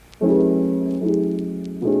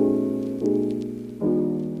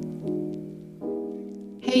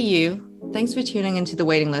you. Thanks for tuning into the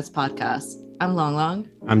Waiting List podcast. I'm Long Long.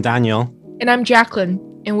 I'm Daniel. And I'm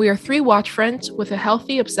Jacqueline. And we are three watch friends with a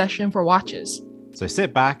healthy obsession for watches. So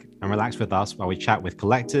sit back and relax with us while we chat with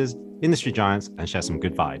collectors, industry giants, and share some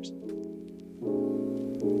good vibes.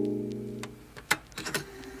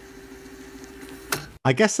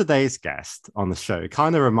 I guess today's guest on the show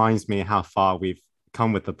kind of reminds me how far we've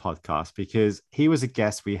come with the podcast, because he was a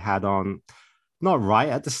guest we had on not right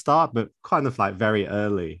at the start, but kind of like very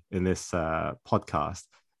early in this podcast.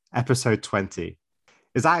 Episode 20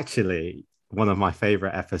 is actually one of my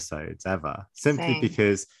favorite episodes ever, simply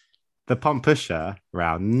because the pump pusher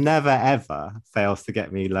round never ever fails to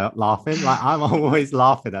get me laughing. Like, I'm always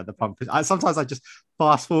laughing at the pump pusher. Sometimes I just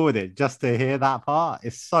fast forward it just to hear that part.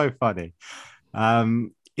 It's so funny.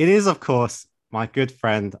 It is, of course, my good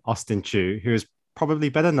friend Austen Chu, who is probably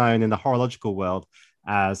better known in the horological world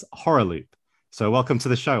as Horror Loop. So welcome to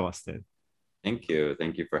the show, Austen. Thank you.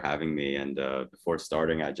 Thank you for having me. And before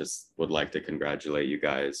starting, I just would like to congratulate you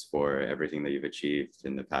guys for everything that you've achieved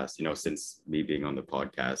in the past, since me being on the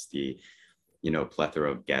podcast, the,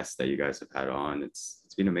 plethora of guests that you guys have had on. It's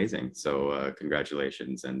been amazing. So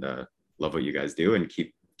congratulations, and love what you guys do, and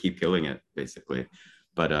keep killing it, basically.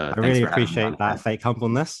 But I really appreciate that fake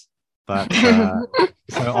humbleness. But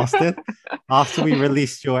so Austen, after we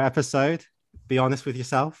released your episode, be honest with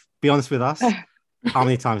yourself, be honest with us. How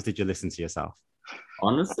many times did you listen to yourself?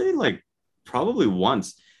 Honestly, probably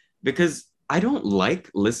once, because I don't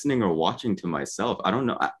like listening or watching to myself. I don't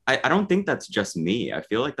know. I don't think that's just me. I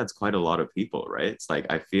feel like that's quite a lot of people, right? It's like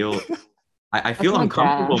I feel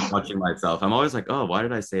uncomfortable watching myself. I'm always like, oh, why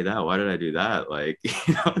did I say that? Why did I do that?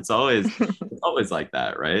 It's always like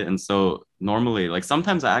that, right? And so normally,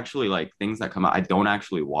 sometimes I actually things that come out, I don't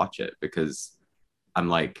actually watch it because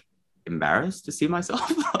I'm embarrassed to see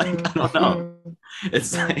myself. I don't know.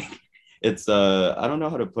 It's I don't know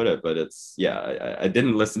how to put it, but I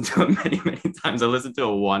didn't listen to it many times. I listened to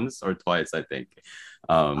it once or twice, I think.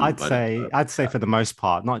 I'd say for the most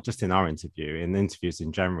part, not just in our interview, in interviews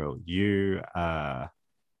in general, you you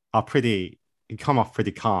come off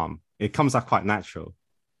pretty calm. It comes off quite natural,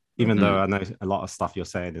 even though I know a lot of stuff you're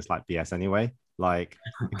saying is BS anyway. It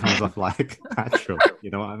comes off natural. You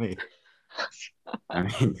know what I mean? I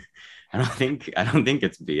mean, I don't think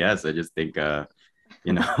it's BS. I just think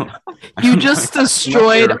you just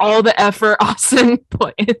destroyed all the effort Austen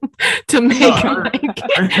put in to make I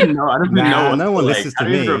don't know. No one listens to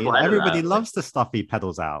me. Everybody loves the stuff he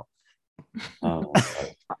peddles out. I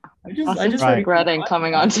just regretting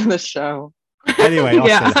coming onto the show. Anyway,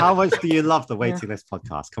 Austen, how much do you love the Waiting List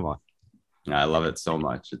podcast? Come on. I love it so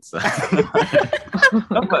much. It's but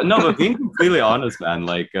being completely honest, man,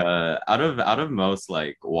 out of most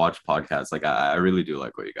watch podcasts, I really do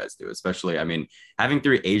like what you guys do, especially, I mean, having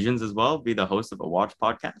three Asians as well be the host of a watch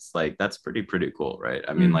podcast, that's pretty cool, right?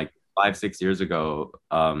 I mean, 5-6 years ago,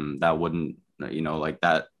 that wouldn't,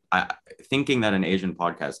 that thinking that an Asian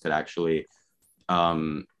podcast could actually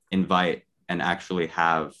invite and actually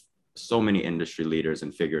have so many industry leaders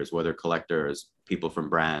and figures, whether collectors, people from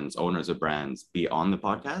brands, owners of brands, be on the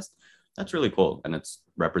podcast, that's really cool. And it's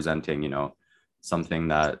representing, something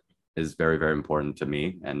that is very, very important to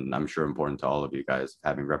me, and I'm sure important to all of you guys,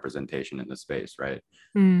 having representation in the space, right?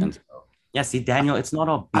 And so, see, Daniel, it's not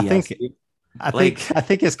all BS. I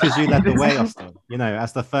think it's because you led the way, Austen.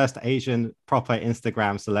 As the first Asian proper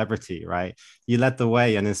Instagram celebrity, right? You led the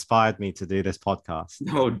way and inspired me to do this podcast.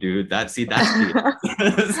 No, dude, that's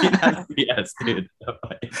BS. That's BS, dude.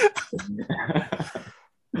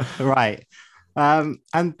 Right.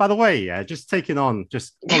 And by the way, just following on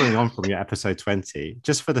from your episode 20,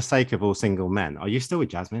 just for the sake of all single men, are you still with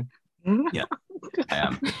Jasmine? Yeah, I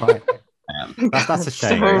am. Right. That's a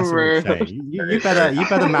shame. That's a real shame. You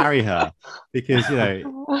better marry her, because if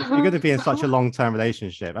you're going to be in such a long-term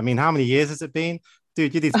relationship. I mean, how many years has it been,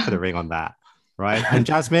 dude? You need to put a ring on that, right? And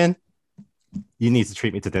Jasmine, you need to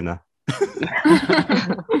treat me to dinner.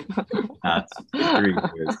 That's 3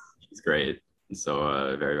 years. She's great.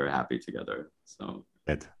 So very, very happy together. So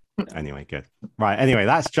good. Anyway, good. Right. Anyway,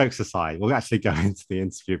 that's jokes aside. We'll actually go into the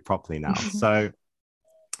interview properly now. So,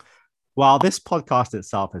 while this podcast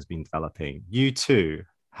itself has been developing, you too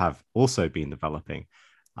have also been developing.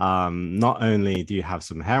 Not only do you have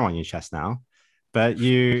some hair on your chest now, but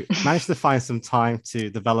you managed to find some time to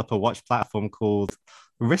develop a watch platform called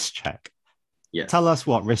Wristcheck. Yes. Tell us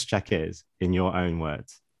what Wristcheck is in your own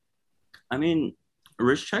words. I mean,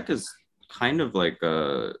 Wristcheck is kind of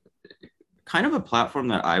a platform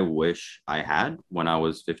that I wish I had when I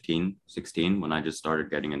was 15, 16, when I just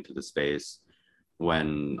started getting into the space.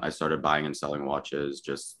 When I started buying and selling watches,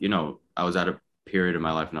 I was at a period in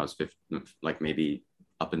my life when I was maybe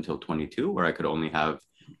up until 22, where I could only have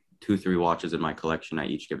 2-3 watches in my collection at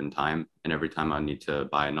each given time, and every time I need to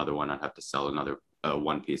buy another one, I'd have to sell another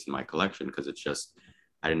one piece in my collection, because it's just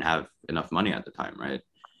I didn't have enough money at the time, right?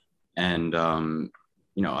 And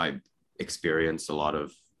I experienced a lot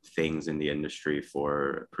of things in the industry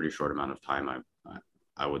for a pretty short amount of time.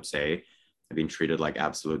 I would say I've been treated like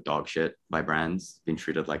absolute dog shit by brands, been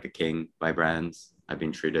treated like a king by brands. I've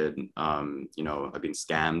been treated, I've been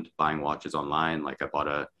scammed buying watches online. Like I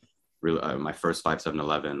bought my first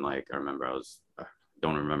 5711, like I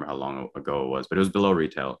don't remember how long ago it was, but it was below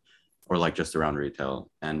retail, or like just around retail,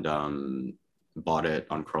 and bought it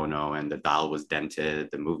on chrono, and the dial was dented,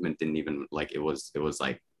 the movement didn't even, like, it was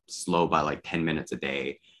like slow by like 10 minutes a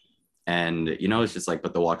day. And it's just like,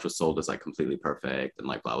 but the watch was sold as like completely perfect and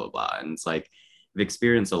like blah blah blah. And it's like, I've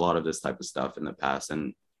experienced a lot of this type of stuff in the past,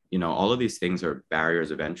 and all of these things are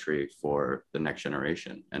barriers of entry for the next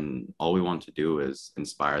generation. And all we want to do is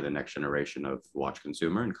inspire the next generation of watch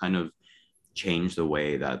consumer and kind of change the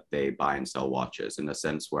way that they buy and sell watches, in a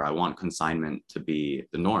sense where I want consignment to be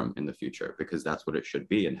the norm in the future, because that's what it should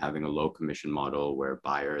be. And having a low commission model where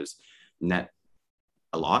buyers net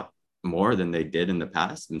a lot more than they did in the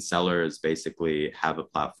past, and sellers basically have a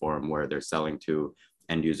platform where they're selling to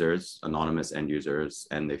end users, anonymous end users,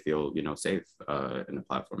 and they feel safe in the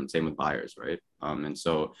platform. And same with buyers, right? And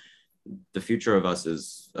so the future of us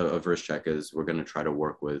of Wristcheck is we're going to try to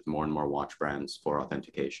work with more and more watch brands for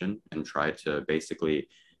authentication, and try to basically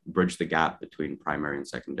bridge the gap between primary and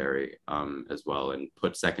secondary as well, and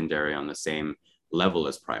put secondary on the same level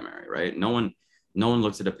as primary, right? No one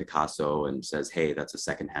looks at a Picasso and says, hey, that's a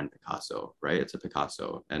secondhand Picasso, right? It's a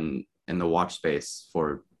Picasso. And in the watch space,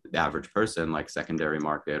 for the average person, like secondary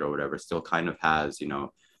market or whatever still kind of has,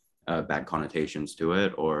 bad connotations to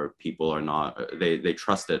it, or people are not, they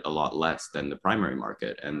trust it a lot less than the primary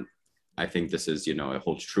market. And I think this is, it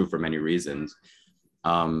holds true for many reasons,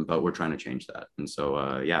 but we're trying to change that. And so,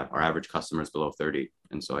 our average customer is below 30.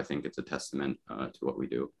 And so I think it's a testament to what we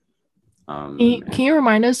do. Can you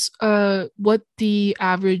remind us what the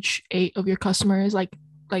average age of your customer is? Like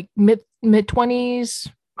mid 20s,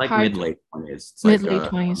 like mid late 20s, mid late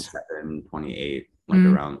 20s, 28, like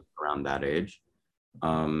around that age.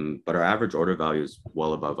 But our average order value is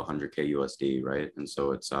well above 100K USD, right? And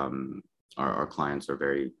so it's our clients are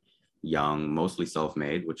very young, mostly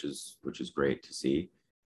self-made, which is great to see.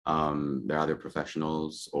 They're either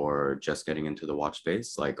professionals or just getting into the watch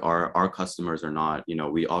space. Like our customers are not,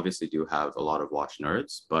 we obviously do have a lot of watch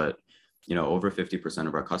nerds, but over 50%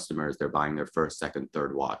 of our customers, they're buying their first, second,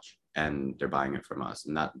 third watch, and they're buying it from us.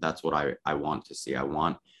 And that's what I want to see. I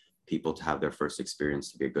want people to have their first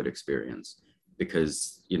experience to be a good experience,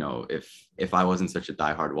 because if I wasn't such a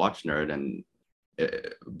diehard watch nerd, and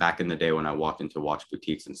back in the day when I walked into watch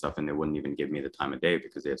boutiques and stuff, and they wouldn't even give me the time of day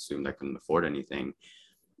because they assumed I couldn't afford anything,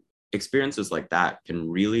 experiences like that can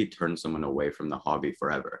really turn someone away from the hobby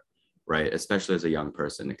forever, right? Especially as a young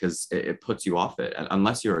person, because it puts you off it. And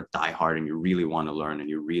unless you're a diehard and you really want to learn, and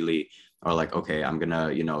you really are like, okay, I'm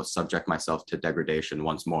gonna, subject myself to degradation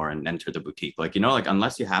once more and enter the boutique. Like,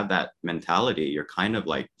 unless you have that mentality, you're kind of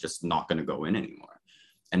like just not gonna go in anymore.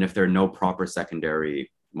 And if there are no proper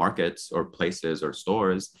secondary markets or places or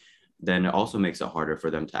stores, then it also makes it harder for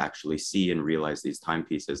them to actually see and realize these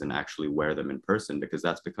timepieces and actually wear them in person, because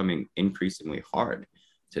that's becoming increasingly hard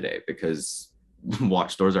today, because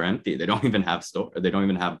watch stores are empty. They don't even have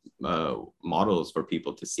models for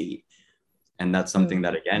people to see. And that's something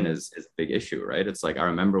that, again, is a big issue, right? It's like, I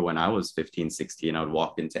remember when I was 15, 16, I would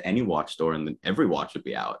walk into any watch store and every watch would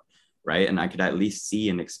be out, right? And I could at least see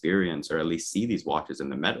and experience, or at least see these watches in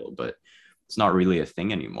the metal, but it's not really a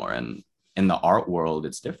thing anymore. And in the art world,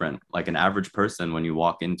 it's different. Like an average person, when you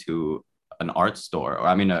walk into an art store, or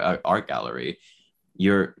an art gallery,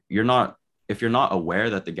 you're not, if you're not aware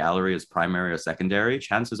that the gallery is primary or secondary,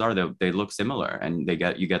 chances are they look similar, and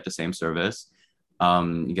you get the same service.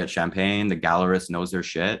 You get champagne, the gallerist knows their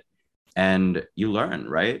shit, and you learn,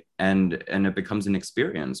 right? And it becomes an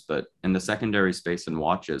experience. But in the secondary space in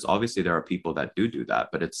watches, obviously there are people that do that,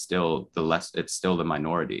 but it's still the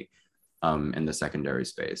minority in the secondary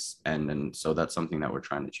space. And so that's something that we're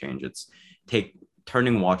trying to change. It's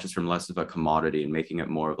turning watches from less of a commodity and making it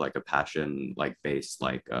more of like a passion, like based,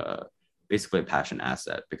 like basically a passion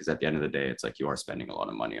asset, because at the end of the day, it's like you are spending a lot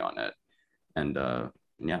of money on it. And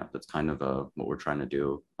that's kind of what we're trying to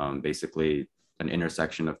do. Basically an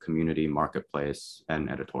intersection of community, marketplace,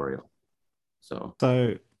 and editorial. So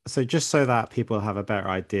just so that people have a better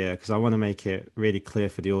idea, because I want to make it really clear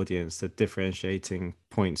for the audience the differentiating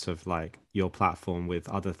points of like your platform with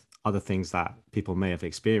other things that people may have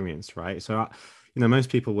experienced, right? So most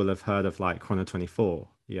people will have heard of like Chrono 24,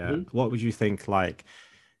 Yeah. What would you think, like,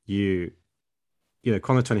 you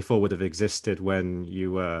Chrono 24 would have existed when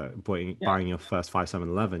you were buying your first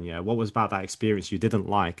 5711. Yeah. What was about that experience you didn't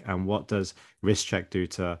like, and what does Wristcheck do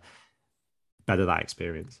to better that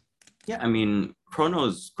experience? Yeah, I mean,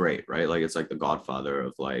 Chrono's great, right? Like it's like the godfather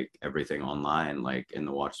of like everything online, like in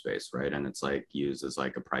the watch space, right? And it's like used as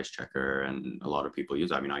like a price checker, and a lot of people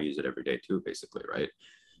use it. I mean, I use it every day too, basically, right?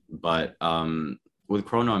 But with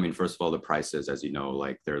Chrono, I mean, first of all, the prices, as you know,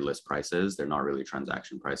 like they're list prices, they're not really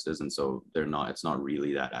transaction prices, and so it's not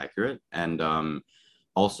really that accurate. And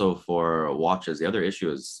also for watches, the other issue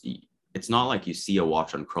is it's not like you see a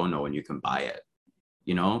watch on Chrono and you can buy it.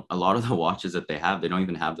 You know, a lot of the watches that they have, they don't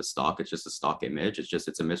even have the stock. It's just a stock image.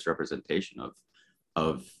 It's a misrepresentation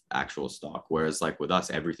of actual stock. Whereas like with us,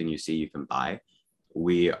 everything you see you can buy.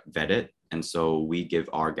 We vet it, and so we give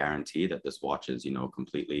our guarantee that this watch is, you know,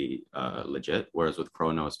 completely legit. Whereas with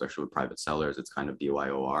Chrono, especially with private sellers, it's kind of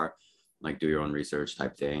BYOR, like do your own research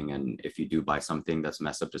type thing. And if you do buy something that's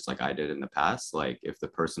messed up, just like I did in the past, like if the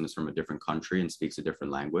person is from a different country and speaks a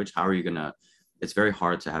different language, how are you gonna? It's very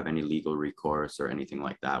hard to have any legal recourse or anything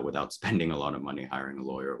like that without spending a lot of money hiring a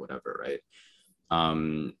lawyer or whatever, right?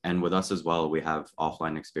 And with us as well, we have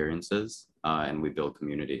offline experiences and we build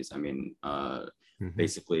communities. I mean,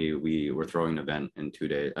 basically, we're throwing an event in 2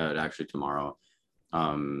 days, actually tomorrow,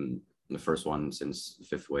 the first one since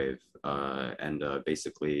fifth wave. And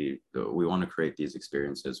basically, we want to create these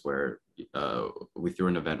experiences where we threw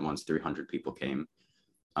an event once, 300 people came.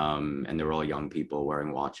 And they were all young people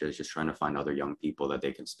wearing watches, just trying to find other young people that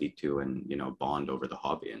they can speak to and, you know, bond over the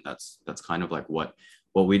hobby. And that's kind of like what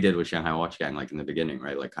we did with Shanghai Watch Gang, like in the beginning,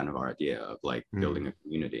 right? Like kind of our idea of like building a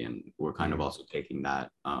community, and we're kind of also taking that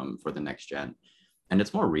for the next gen. And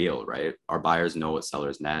it's more real, right? Our buyers know what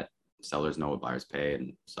sellers net, sellers know what buyers pay,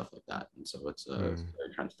 and stuff like that. And so it's a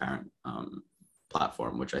very transparent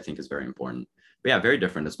platform, which I think is very important. But yeah, very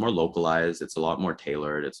different. It's more localized. It's a lot more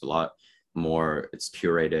tailored. It's a lot more, it's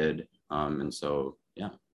curated. And so,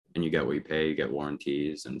 yeah, and you get what you pay, you get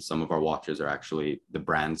warranties. And some of our watches are actually, the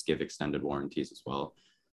brands give extended warranties as well.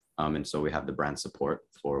 And so we have the brand support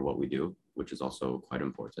for what we do, which is also quite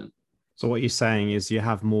important. So what you're saying is you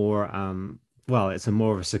have more, it's a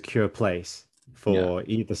more of a secure place for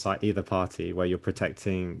either side, either party, where you're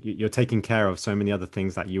protecting, you're taking care of so many other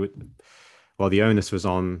things that you would, well, the onus was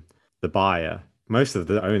on the buyer. Most of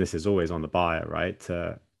the onus is always on the buyer, right?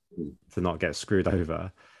 To not get screwed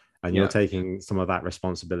over, and you're taking some of that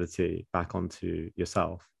responsibility back onto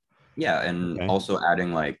yourself. Yeah, and also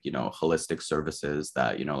adding like, you know, holistic services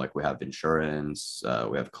that, you know, like we have insurance,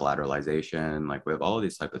 we have collateralization, like we have all of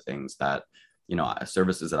these type of things that, you know,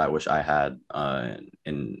 services that I wish I had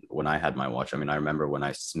in when I had my watch. I mean, I remember when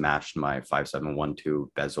I smashed my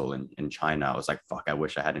 5712 bezel in China, I was like, fuck, I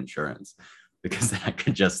wish I had insurance, because then I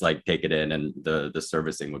could just like take it in and the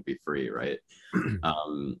servicing would be free, right?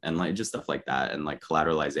 And like just stuff like that, and like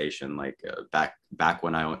collateralization, like back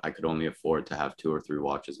when I could only afford to have 2 or 3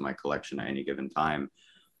 watches in my collection at any given time.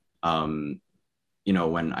 You know,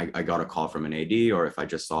 when I got a call from an AD, or if I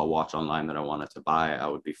just saw a watch online that I wanted to buy, I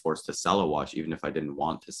would be forced to sell a watch even if I didn't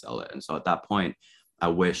want to sell it. And so at that point, I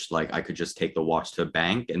wish like I could just take the watch to a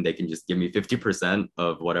bank and they can just give me 50%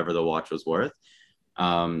 of whatever the watch was worth.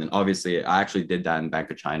 And obviously I actually did that in Bank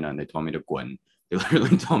of China, and they told me to gwen. They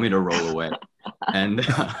literally told me to roll away. And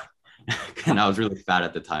and I was really fat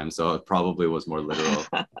at the time, so it probably was more literal.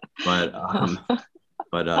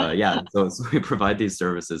 But yeah, so we provide these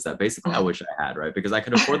services that basically I wish I had, right? Because I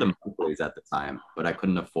could afford them monthlies at the time, but I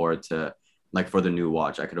couldn't afford to, like for the new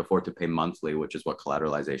watch, I could afford to pay monthly, which is what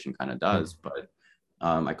collateralization kind of does, but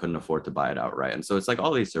I couldn't afford to buy it outright. And so it's like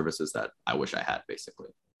all these services that I wish I had, basically.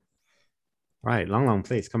 Right. Long,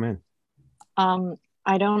 please come in.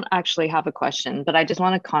 I don't actually have a question, but I just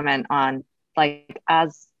want to comment on, like,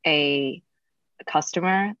 as a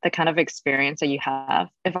customer, the kind of experience that you have.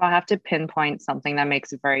 If I have to pinpoint something that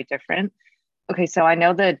makes it very different. Okay, so I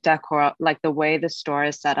know the decor, like the way the store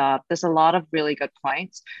is set up, there's a lot of really good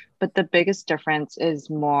points, but the biggest difference is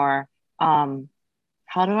more, so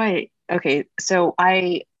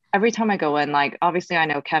every time I go in, like, obviously I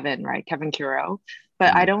know Kevin, right? Kevin Kuro.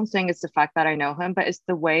 But I don't think it's the fact that I know him, but it's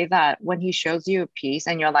the way that when he shows you a piece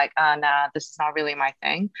and you're like, nah, this is not really my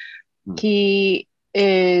thing. He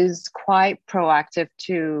is quite proactive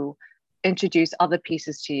to introduce other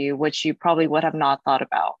pieces to you, which you probably would have not thought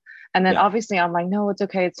about. And then obviously I'm like, no, it's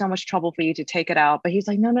okay. It's so much trouble for you to take it out. But he's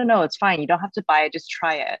like, no, it's fine. You don't have to buy it. Just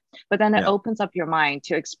try it. But then it opens up your mind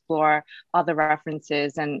to explore other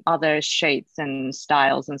references and other shapes and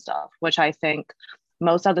styles and stuff, which I think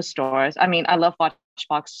most of the stores, I mean, I love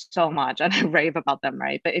Watchbox so much and I rave about them,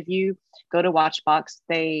 right? But if you go to Watchbox,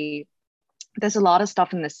 there's a lot of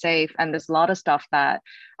stuff in the safe, and there's a lot of stuff that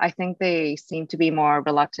I think they seem to be more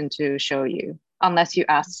reluctant to show you unless you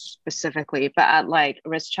ask specifically. But at like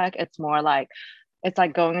Wristcheck, it's more like, it's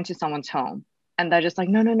like going into someone's home and they're just like,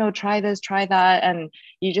 no, no, no, try this, try that. And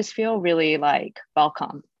you just feel really like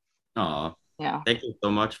welcome. Oh, Yeah. thank you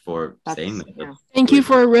so much for saying that. Yeah. Thank you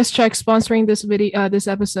for Wristcheck sponsoring this video, this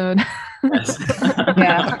episode. Yes.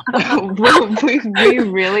 Yeah. we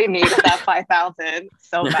really need that 5,000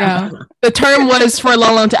 so bad. Yeah. The term was for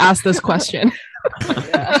Lolo to ask this question.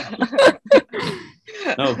 Yeah.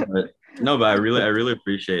 No, but I really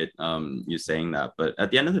appreciate you saying that. But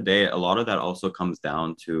at the end of the day, a lot of that also comes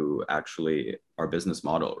down to actually our business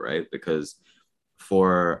model, right? Because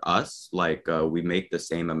for us, like we make the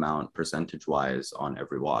same amount percentage wise on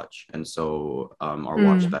every watch. And so our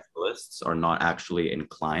watch specialists are not actually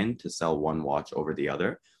inclined to sell one watch over the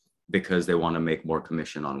other because they want to make more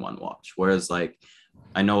commission on one watch. Whereas like,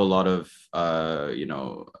 I know a lot of,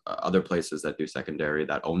 other places that do secondary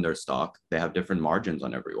that own their stock, they have different margins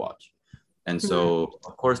on every watch. And so,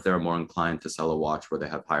 of course, they're more inclined to sell a watch where they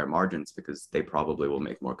have higher margins because they probably will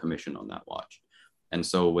make more commission on that watch. And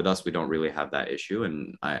so with us, we don't really have that issue.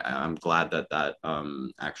 And I'm glad that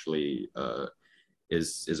actually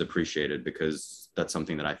is appreciated, because that's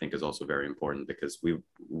something that I think is also very important, because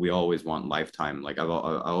we always want lifetime. Like I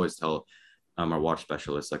always tell our watch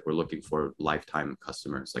specialists, like we're looking for lifetime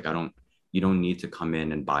customers. Like you don't need to come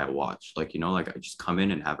in and buy a watch. Like, like just come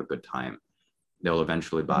in and have a good time. They'll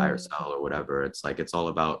eventually buy or sell or whatever. It's like, it's all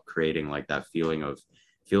about creating like that feeling of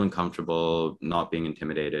feeling comfortable, not being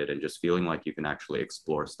intimidated, and just feeling like you can actually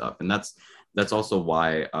explore stuff. And that's also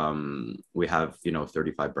why we have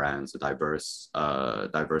 35 brands, a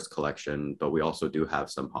diverse collection, but we also do have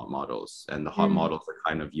some hot models, and the hot models are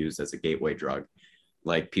kind of used as a gateway drug.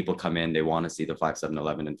 Like people come in, they want to see the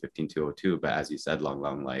 5711 and 15202, but as you said,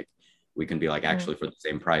 Long, like we can be like, actually for the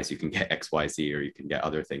same price you can get XYZ, or you can get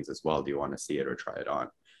other things as well. Do you want to see it or try it on?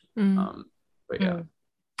 But yeah.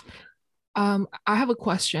 I have a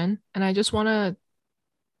question, and I just want to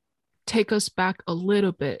take us back a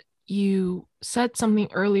little bit. You said something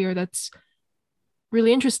earlier that's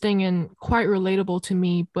really interesting and quite relatable to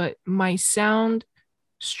me, but might sound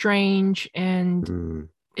strange, and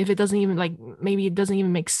if it doesn't even maybe it doesn't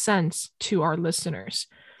even make sense to our listeners,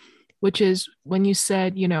 which is when you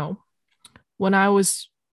said, when I was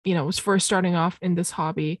first starting off in this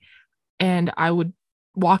hobby, and I would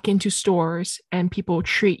walk into stores and people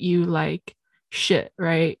treat you like shit,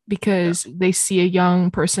 right? Because they see a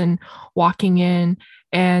young person walking in,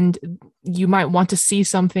 and you might want to see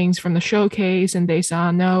some things from the showcase, and they say,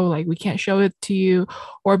 oh, no, like we can't show it to you,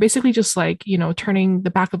 or basically just like, turning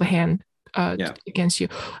the back of the hand against you,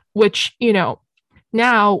 which,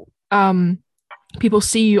 now people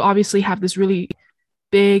see you obviously have this really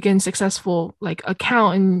big and successful like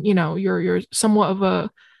account, and you're somewhat of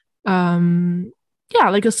a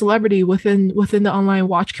like a celebrity within the online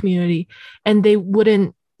watch community, and they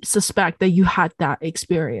wouldn't suspect that you had that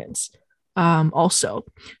experience also.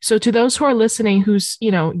 So to those who are listening who's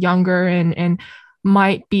younger and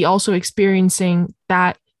might be also experiencing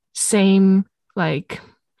that same like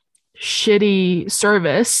shitty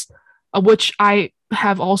service, which I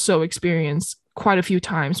have also experienced quite a few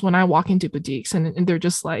times when I walk into boutiques, and they're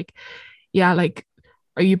just like, yeah, like,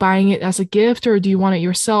 are you buying it as a gift or do you want it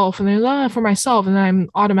yourself? And they're like, for myself. And then I'm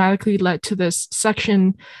automatically led to this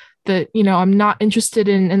section that, I'm not interested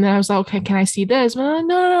in. And then I was like, okay, can I see this?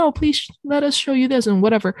 No, please let us show you this and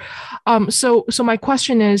whatever. So my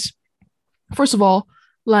question is, first of all,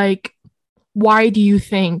 like, why do you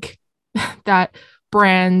think that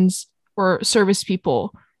brands or service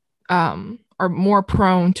people are more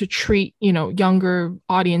prone to treat, younger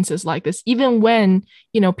audiences like this, even when,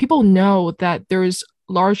 people know that there's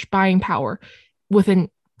large buying power within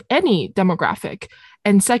any demographic?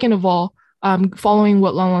 And second of all, following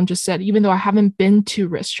what Long just said, even though I haven't been to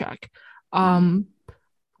Wristcheck,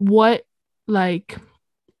 what like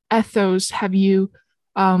ethos have you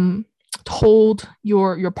told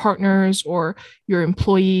your partners or your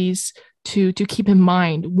employees to keep in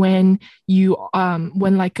mind when you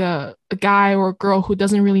when like a guy or a girl who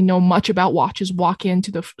doesn't really know much about watches walk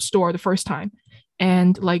into the store the first time,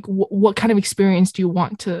 and like what kind of experience do you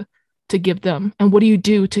want to give them, and what do you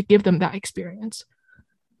do to give them that experience?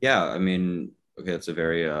 Yeah, I mean, okay, that's a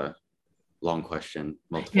very long question.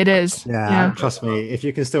 It is. Yeah, trust me, if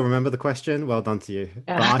you can still remember the question, well done to you.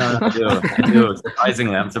 Yeah. I do.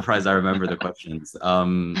 Surprisingly, I'm surprised I remember the questions.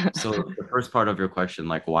 So the first part of your question,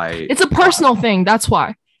 like why... It's a personal thing, that's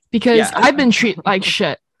why. because Yeah, I've been treated like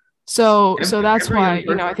shit. So that's every why, young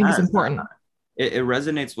person I think it's has important. it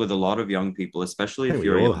resonates with a lot of young people, especially I think if we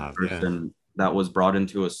you're a all young have, yeah. person that was brought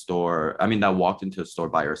into a store. I mean, that walked into a store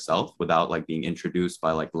by yourself without like being introduced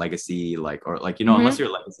by like legacy, like, or like, unless you're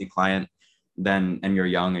a legacy client, then, and you're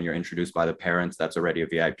young and you're introduced by the parents that's already a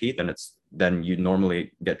VIP, then you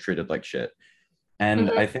normally get treated like shit.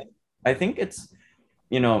 And I think it's,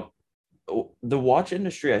 you know, the watch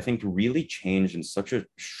industry, I think, really changed in such a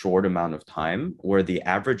short amount of time where the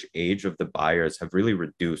average age of the buyers have really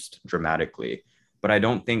reduced dramatically. But I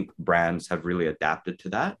don't think brands have really adapted to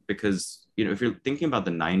that because, if you're thinking about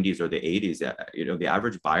the 90s or the 80s, the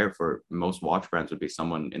average buyer for most watch brands would be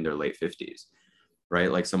someone in their late 50s,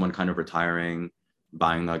 right? Like someone kind of retiring,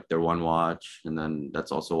 buying like their one watch. And then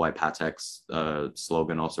that's also why Patek's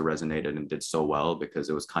slogan also resonated and did so well, because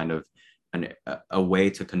it was kind of a way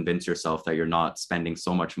to convince yourself that you're not spending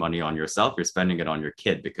so much money on yourself, you're spending it on your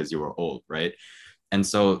kid because you were old, right? And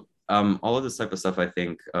so all of this type of stuff, I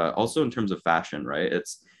think, also in terms of fashion, right?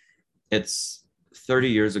 It's 30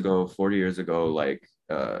 years ago, 40 years ago, like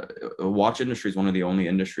watch industry is one of the only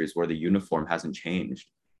industries where the uniform hasn't changed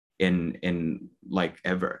in like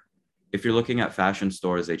ever. If you're looking at fashion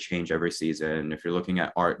stores, they change every season. If you're looking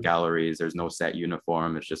at art galleries, there's no set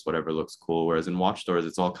uniform. It's just whatever looks cool. Whereas in watch stores,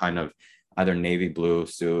 it's all kind of either navy blue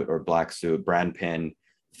suit or black suit, brand pin,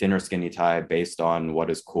 thinner skinny tie based on what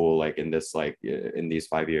is cool, like in these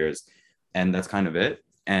 5 years. And that's kind of it.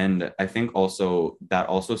 And I think also that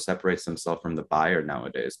also separates themselves from the buyer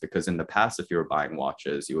nowadays, because in the past, if you were buying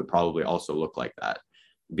watches, you would probably also look like that,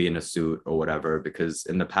 be in a suit or whatever. Because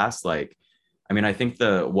in the past, like, I mean, I think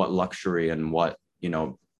what luxury and what,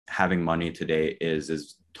 having money today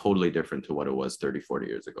is totally different to what it was 30, 40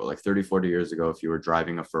 years ago. Like 30, 40 years ago, if you were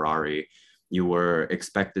driving a Ferrari, you were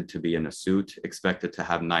expected to be in a suit, expected to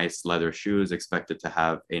have nice leather shoes, expected to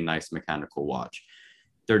have a nice mechanical watch.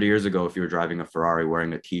 30 years ago, if you were driving a Ferrari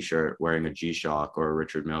wearing a t-shirt, wearing a G-Shock or a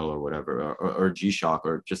Richard Mille or whatever, or G-Shock,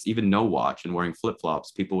 or just even no watch and wearing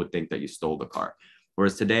flip-flops, people would think that you stole the car.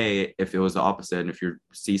 Whereas today, if it was the opposite, and if you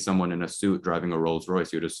see someone in a suit driving a Rolls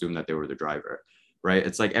Royce, you'd assume that they were the driver, right?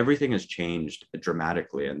 It's like everything has changed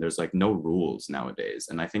dramatically, and there's like no rules nowadays.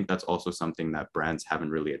 And I think that's also something that brands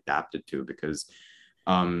haven't really adapted to, because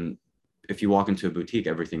if you walk into a boutique,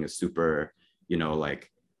 everything is super,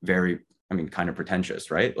 like very, I mean, kind of pretentious,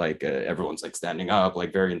 right? Like everyone's like standing up,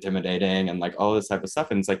 like very intimidating and like all this type of stuff.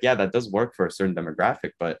 And it's like, yeah, that does work for a certain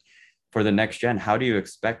demographic, but for the next gen, how do you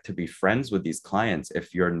expect to be friends with these clients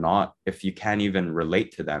if you can't even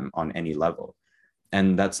relate to them on any level?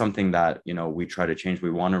 And that's something that, we try to change. We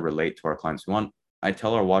want to relate to our clients. I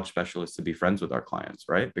tell our watch specialists to be friends with our clients,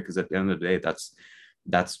 right? Because at the end of the day,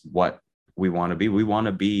 that's what we want to be. We want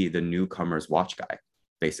to be the newcomer's watch guy,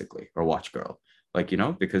 basically, or watch girl, like,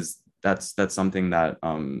 because that's something that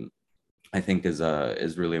I think is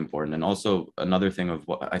really important. And also another thing of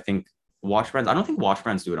what I think watch brands, I don't think watch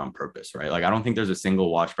brands do it on purpose, right? Like, I don't think there's a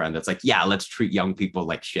single watch brand that's like, yeah, let's treat young people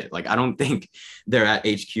like shit. Like, I don't think they're at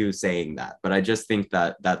HQ saying that, but I just think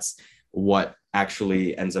that that's what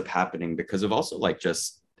actually ends up happening because of also like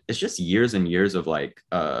it's just years and years of like,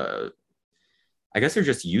 I guess they're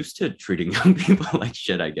just used to treating young people like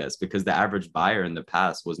shit, I guess, because the average buyer in the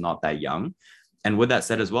past was not that young. And with that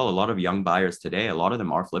said as well, a lot of young buyers today, a lot of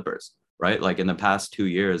them are flippers, right? Like in the past 2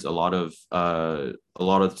 years, a lot of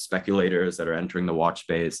speculators that are entering the watch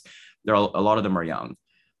space, a lot of them are young.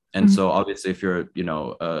 And so obviously if you're,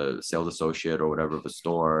 a sales associate or whatever of a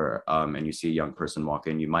store, and you see a young person walk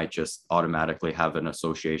in, you might just automatically have an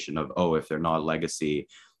association of, oh, if they're not legacy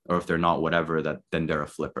or if they're not whatever, that then they're a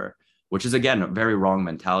flipper, which is again, a very wrong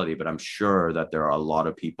mentality, but I'm sure that there are a lot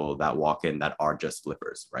of people that walk in that are just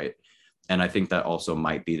flippers, right? And I think that also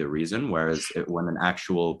might be the reason. Whereas when an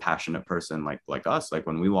actual passionate person like us, like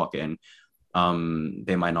when we walk in,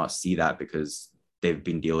 they might not see that because they've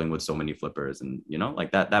been dealing with so many flippers, and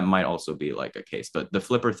like that might also be like a case. But the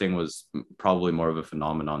flipper thing was probably more of a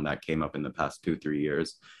phenomenon that came up in the past 2-3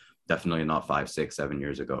 years, definitely not 5, 6, 7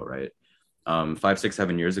 years ago, right? 5, 6,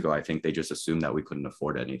 7 years ago, I think they just assumed that we couldn't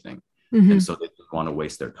afford anything, and so they didn't want to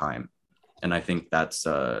waste their time. And I think that's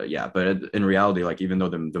but in reality, like even though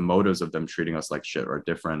the motives of them treating us like shit are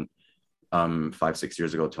different, 5, 6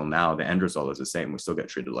 years ago till now, the end result is the same. We still get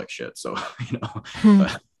treated like shit. So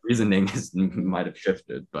reasoning might have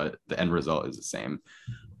shifted, but the end result is the same.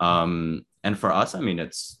 And for us, I mean,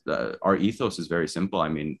 it's our ethos is very simple. I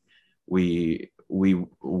mean, we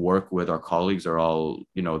work with our colleagues are all,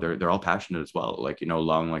 they're all passionate as well. Like,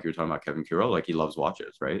 Long, like you're talking about Kevin Kuro, like he loves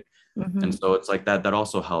watches, right? And so it's like that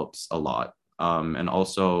also helps a lot. And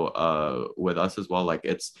also with us as well, like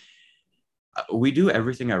We do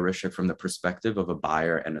everything at Wristcheck from the perspective of a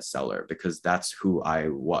buyer and a seller, because that's who I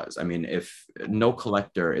was. I mean, if no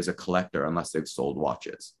collector is a collector unless they've sold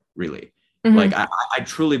watches, really. Mhm. Like I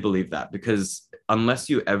truly believe that, because unless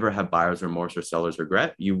you ever have buyer's remorse or seller's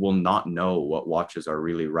regret, you will not know what watches are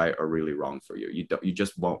really right or really wrong for you. You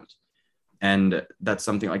just won't. And that's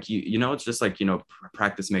something like, it's just like,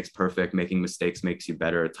 practice makes perfect, making mistakes makes you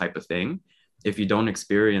better type of thing. If you don't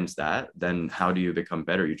experience that, then how do you become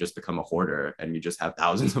better? You just become a hoarder, and you just have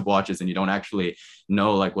thousands of watches, and you don't actually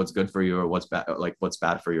know like what's good for you or what's bad, like what's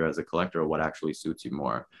bad for you as a collector, or what actually suits you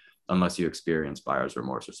more, unless you experience buyer's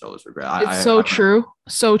remorse or seller's regret. It's so true.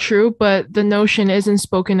 So true. But the notion isn't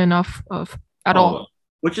spoken enough of at all.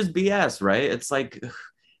 Which is BS, right? It's like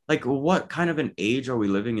what kind of an age are we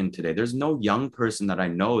living in today? There's no young person that I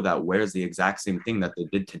know that wears the exact same thing that they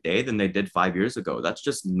did today than they did 5 years ago. That's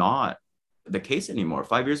just not the case anymore.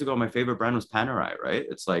 5 years ago, my favorite brand was Panerai, right?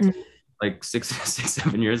 It's like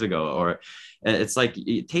 7 years ago. Or it's like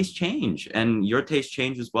taste change, and your taste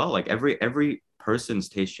change as well. Like every person's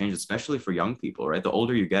taste change, especially for young people, right? The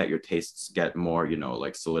older you get, your tastes get more,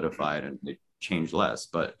 like solidified, and they change less.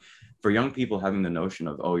 But for young people, having the notion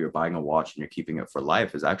of, oh, you're buying a watch and you're keeping it for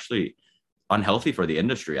life is actually unhealthy for the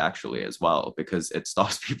industry, actually, as well, because it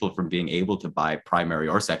stops people from being able to buy primary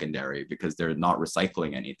or secondary, because they're not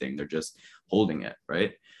recycling anything, they're just holding it,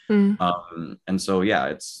 right? And so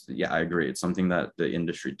I agree, it's something that the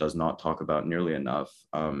industry does not talk about nearly enough,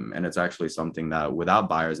 and it's actually something that without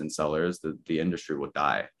buyers and sellers, the industry would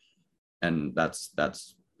die, and that's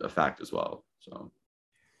a fact as well. So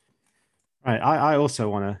right, I also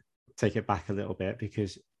want to take it back a little bit,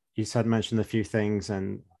 because you mentioned a few things,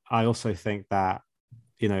 and I also think that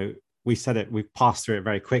we passed through it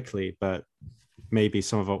very quickly, but maybe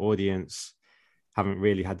some of our audience haven't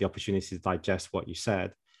really had the opportunity to digest what you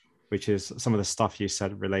said, which is some of the stuff you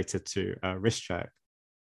said related to Wristcheck.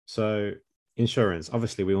 So insurance,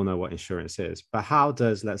 obviously we all know what insurance is, but how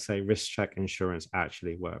does, let's say, Wristcheck insurance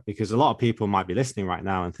actually work? Because a lot of people might be listening right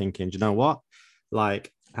now and thinking, do you know what,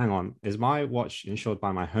 like, hang on, is my watch insured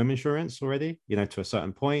by my home insurance already, to a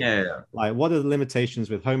certain point? Like, what are the limitations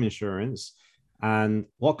with home insurance, and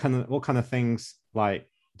what kind of things like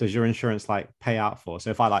does your insurance like pay out for?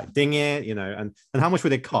 So if I like ding it, and how much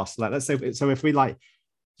would it cost? Like, let's say, so if we like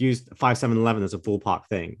used 5711 as a ballpark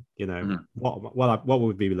thing, what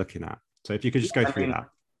would we be looking at? So if you could just go through that.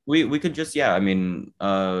 We could just,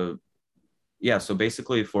 so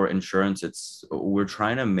basically for insurance, we're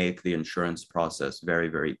trying to make the insurance process very,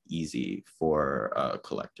 very easy for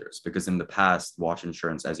collectors, because in the past, watch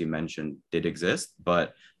insurance, as you mentioned, did exist,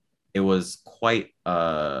 but it was quite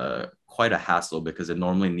a hassle, because it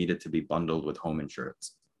normally needed to be bundled with home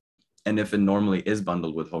insurance. And if it normally is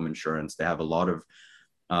bundled with home insurance, they have a lot of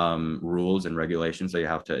rules and regulations that you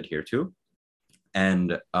have to adhere to.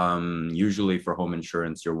 And usually for home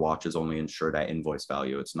insurance, your watch is only insured at invoice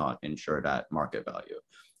value. It's not insured at market value,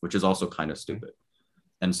 which is also kind of stupid.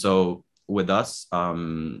 And so with us,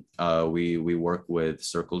 we work with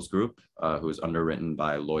Circles Group, who's underwritten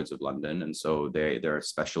by Lloyd's of London. And so they're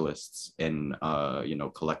specialists in,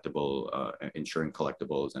 insuring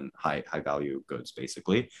collectibles and high value goods,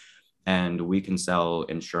 basically. And we can sell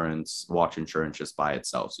watch insurance just by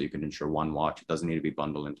itself. So you can insure one watch. It doesn't need to be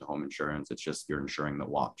bundled into home insurance. It's just you're insuring the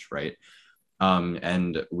watch, right?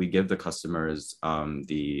 And we give the customers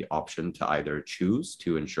the option to either choose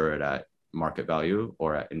to insure it at market value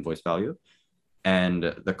or at invoice value.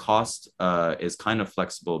 And the cost is kind of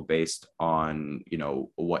flexible based on,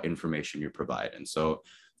 what information you provide. And so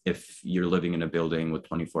if you're living in a building with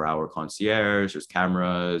 24-hour concierge, there's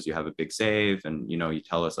cameras, you have a big safe, and you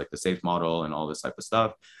tell us like the safe model and all this type of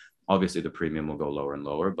stuff, obviously the premium will go lower and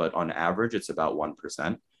lower, but on average it's about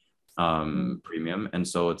 1% premium. And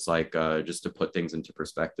so it's like, just to put things into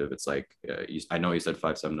perspective, it's like, I know you said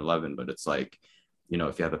 5711, but it's like,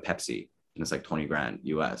 if you have a Pepsi and it's like 20 grand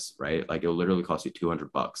US, right? Like it'll literally cost you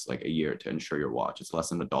 $200 like a year to insure your watch. It's less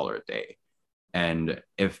than $1 a day. And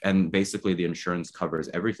basically the insurance covers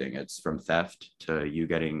everything. It's from theft to you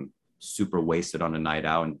getting super wasted on a night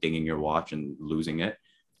out and dinging your watch and losing it,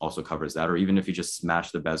 also covers that. Or even if you just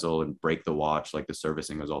smash the bezel and break the watch, like the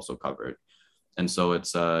servicing is also covered. And so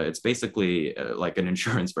it's basically like an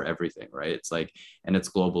insurance for everything, right? It's like, and it's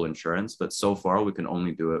global insurance, but so far we can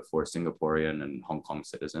only do it for Singaporean and Hong Kong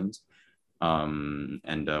citizens. And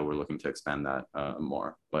we're looking to expand that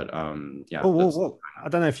more. But yeah. Well, I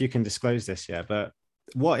don't know if you can disclose this yet, but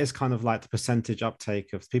what is kind of like the percentage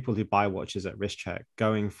uptake of people who buy watches at Wristcheck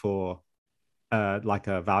going for like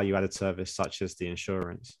a value-added service such as the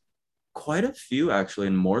insurance? Quite a few, actually,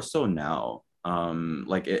 and more so now.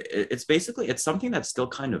 Like it's basically, it's something that's still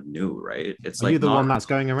kind of new, right? It's Are like you the not one that's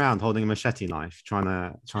going around holding a machete knife, trying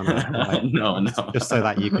to like, no, just so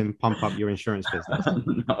that you can pump up your insurance business?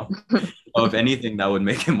 no. Oh, if anything, that would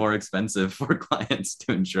make it more expensive for clients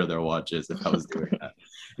to insure their watches if I was doing that,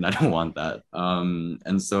 and I don't want that.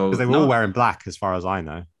 And so Because they were all wearing black, as far as I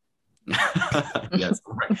know. yes,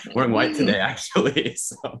 wearing white today actually.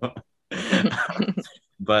 So,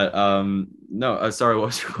 but no, sorry, what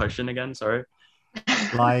was your question again? Sorry.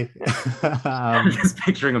 Like, I'm just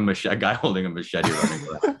picturing a guy holding a machete running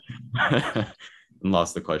around. And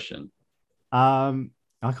lost the question. I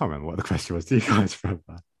can't remember what the question was. Do you guys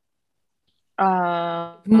remember?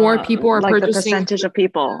 More people are like purchasing. the percentage of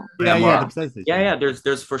people. The percentage. Yeah,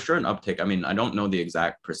 there's for sure an uptick. I mean, I don't know the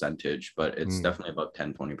exact percentage, but it's definitely about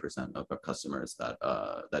 10-20% of our customers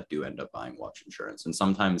that do end up buying watch insurance. And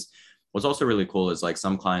sometimes what's also really cool is like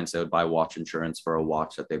some clients, they would buy watch insurance for a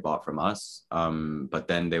watch that they bought from us, but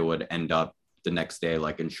then they would end up the next day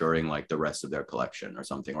like insuring like the rest of their collection or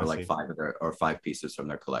something, or like five pieces from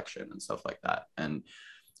their collection and stuff like that. And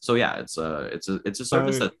so yeah, it's a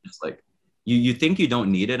service that's just like you think you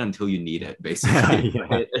don't need it until you need it, basically.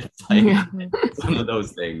 Right? It's like it's one of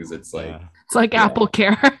those things. It's like it's like Apple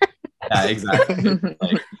Care. Yeah, exactly.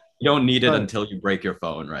 Like you don't need it until you break your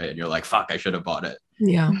phone, right? And you're like, fuck, I should have bought it.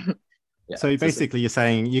 Yeah. So basically, you're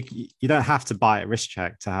saying you don't have to buy a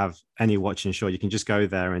Wristcheck to have any watch insured. You can just go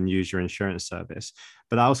there and use your insurance service.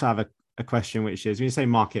 But I also have a question, which is when you say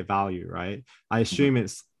market value, right? I assume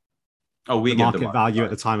it's we the give market value at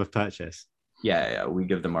the time of purchase. Yeah, we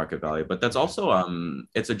give the market value, but that's also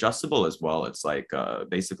it's adjustable as well. It's like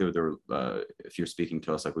basically if you're speaking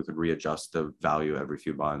to us, like we could readjust the value every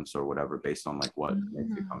few months or whatever based on like what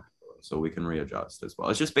makes you comfortable. So we can readjust as well.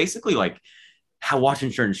 It's just basically like how watch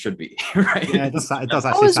insurance should be, right? Yeah, it does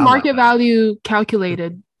actually. How is market value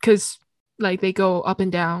calculated? Because like they go up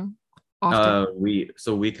and down often.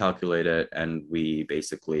 We calculate it, and we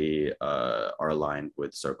basically are aligned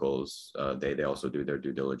with circles. They also do their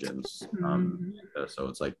due diligence. So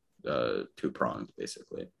it's like two-pronged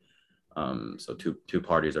basically. So two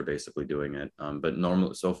parties are basically doing it. But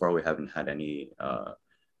normally so far we haven't had any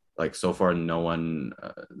like so far no one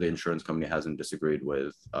the insurance company hasn't disagreed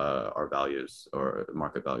with our values or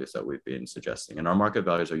market values that we've been suggesting. And our market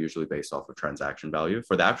values are usually based off of transaction value.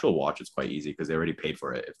 For the actual watch, it's quite easy because they already paid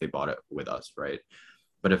for it if they bought it with us, right?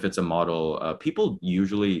 But if it's a model, people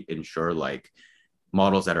usually insure like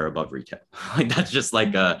models that are above retail. Like that's just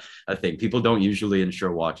like a thing. People don't usually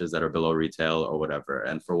insure watches that are below retail or whatever.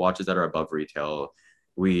 And for watches that are above retail,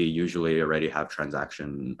 we usually already have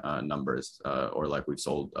transaction numbers or like we've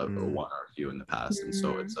sold one or a few in the past. And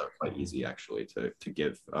so it's quite easy actually to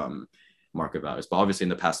give market values. But obviously in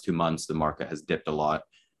the past 2 months, the market has dipped a lot.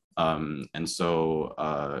 And so,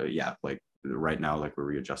 like right now, like we're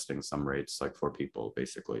readjusting some rates like for people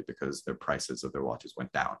basically because their prices of their watches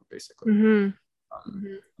went down basically.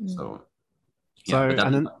 So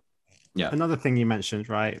another thing you mentioned,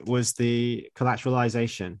 right, was the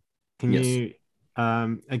collateralization. Can you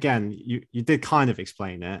again, you did kind of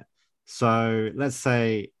explain it. So let's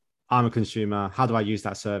say I'm a consumer. How do I use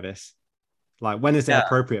that service? Like, when is it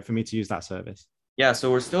appropriate for me to use that service? Yeah,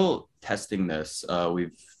 so we're still testing this.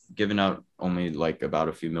 We've given out only like about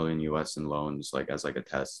a few million US in loans, like as like a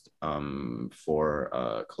test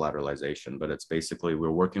for collateralization. But it's basically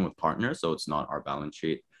we're working with partners, so it's not our balance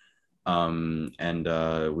sheet.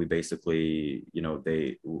 We basically,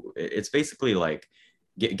 it's basically like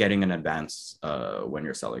getting an advance when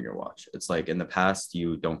you're selling your watch. It's like in the past,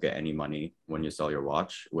 you don't get any money when you sell your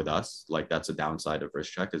watch with us. Like that's a downside of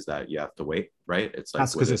Wristcheck is that you have to wait, right? It's like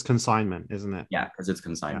that's because it's consignment, isn't it? Yeah, because it's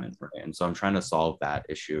consignment, right? And so I'm trying to solve that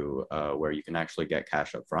issue where you can actually get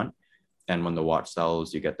cash up front. And when the watch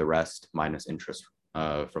sells, you get the rest minus interest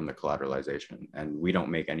from the collateralization. And we don't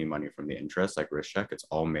make any money from the interest like Wristcheck. It's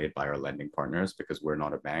all made by our lending partners because we're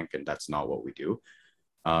not a bank and that's not what we do.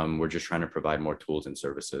 We're just trying to provide more tools and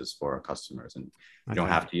services for our customers, and you don't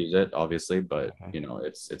have to use it obviously, but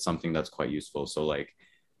it's something that's quite useful. So like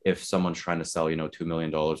if someone's trying to sell $2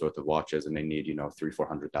 million worth of watches and they need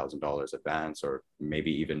 $300,000-$400,000 advance, or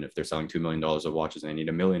maybe even if they're selling $2 million of watches and they need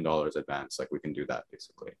 $1 million advance, like we can do that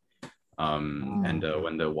basically. And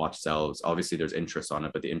when the watch sells, obviously there's interest on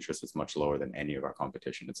it, but the interest is much lower than any of our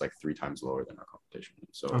competition. It's like 3 times lower than our competition.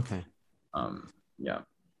 So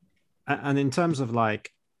And in terms of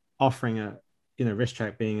like offering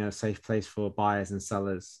Wristcheck being a safe place for buyers and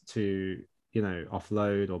sellers to,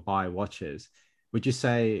 offload or buy watches, would you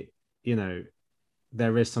say,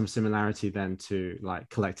 there is some similarity then to like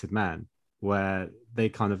Collected Man, where they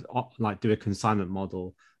kind of like do a consignment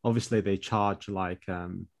model? Obviously they charge like,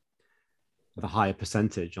 with a higher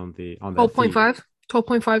percentage on their 12.5.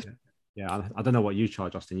 12.5. Yeah, I don't know what you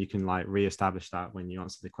charge, Austin. You can like reestablish that when you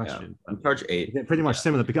answer the question. I charge 8. Pretty much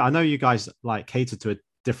similar, because I know you guys like cater to a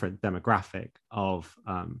different demographic of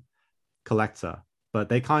collector, but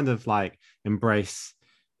they kind of like embrace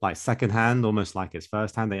like secondhand almost like it's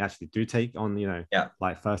firsthand. They actually do take on,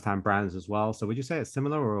 like firsthand brands as well. So would you say it's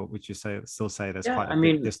similar, or would you still say there's quite a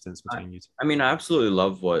big distance between you two? I mean, I absolutely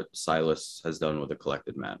love what Silas has done with The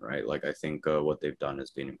Collected Man, right? Like, I think what they've done has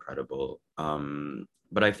been incredible.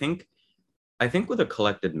 But I think with A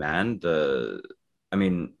Collected Man, the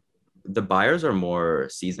buyers are more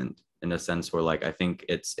seasoned in a sense where, like, I think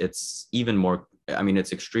it's even more, I mean,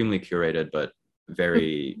 it's extremely curated, but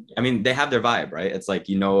very, I mean, they have their vibe, right? It's like,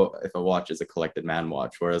 if a watch is a Collected Man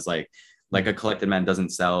watch, whereas like A Collected Man doesn't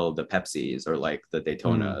sell the Pepsis or like the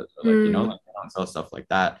Daytona, or like, like they don't sell stuff like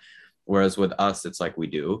that. Whereas with us, it's like we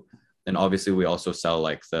do. And obviously we also sell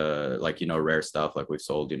like the, like, rare stuff. Like we've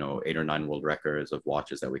sold, 8 or 9 world records of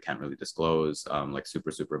watches that we can't really disclose, like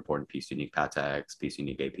super, super important piece unique Pateks, piece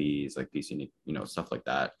unique APs, like piece unique, stuff like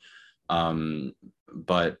that.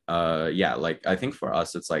 But yeah, like I think for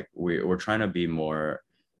us, it's like we're trying to be more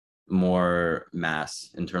mass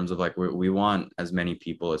in terms of like we want as many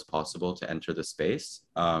people as possible to enter the space.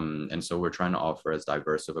 And so we're trying to offer as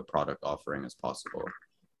diverse of a product offering as possible.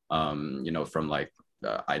 From like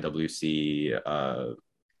IWC,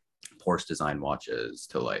 Porsche design watches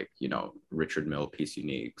to like, Richard Mille piece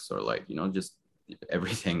uniques, or like, just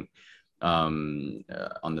everything on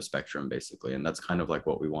the spectrum basically. And that's kind of like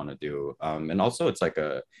what we want to do. And also it's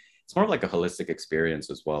more of like a holistic experience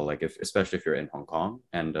as well, like especially if you're in Hong Kong,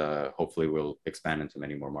 and hopefully we'll expand into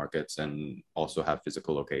many more markets and also have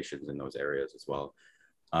physical locations in those areas as well,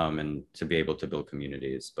 and to be able to build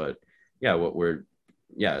communities. But yeah,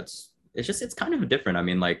 it's kind of different. I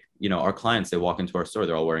mean, like, our clients, they walk into our store,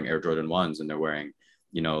 they're all wearing Air Jordan 1s, and they're wearing,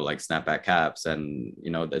 like snapback caps, and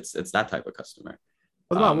it's that type of customer.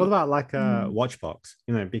 What about like a Watchbox?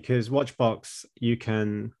 Because Watchbox, you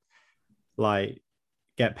can like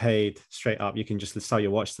get paid straight up. You can just sell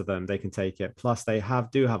your watch to them. They can take it. Plus, they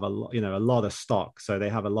do have a lot, a lot of stock. So they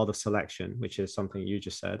have a lot of selection, which is something you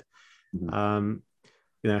just said.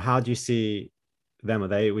 Mm-hmm. How do you see them?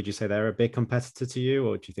 Would you say they're a big competitor to you,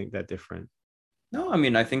 or do you think they're different? No, I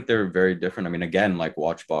mean, I think they're very different. I mean, again, like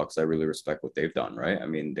Watchbox, I really respect what they've done, right? I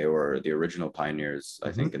mean, they were the original pioneers,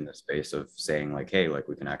 I think, in the space of saying like, hey, like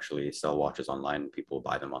we can actually sell watches online, people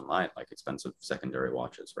buy them online, like expensive secondary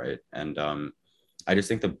watches, right? And I just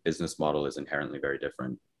think the business model is inherently very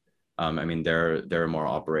different. I mean, they're more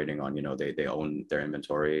operating on, they own their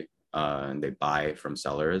inventory, and they buy from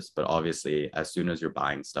sellers. But obviously, as soon as you're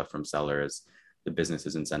buying stuff from sellers, the business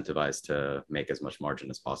is incentivized to make as much margin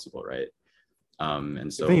as possible, right?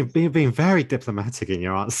 And so being very diplomatic in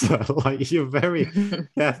your answer, like you're very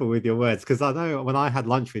careful with your words, because I know when I had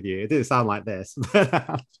lunch with you, it didn't sound like this.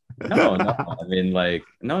 no, I mean, like,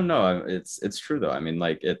 no, it's true though. I mean,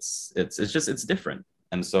 like, it's different.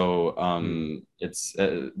 And so it's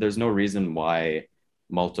there's no reason why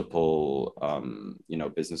multiple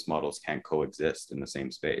business models can't coexist in the same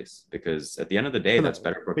space, because at the end of the day, that's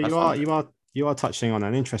better for customers. You are touching on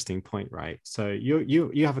an interesting point, right? So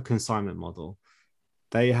you have a consignment model.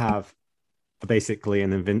 They have basically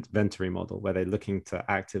an inventory model where they're looking to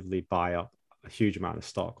actively buy up a huge amount of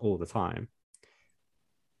stock all the time.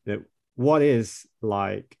 What is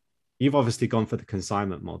like, you've obviously gone for the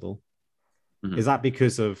consignment model. Mm-hmm. Is that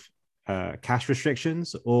because of cash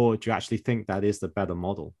restrictions, or do you actually think that is the better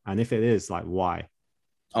model? And if it is, like, why?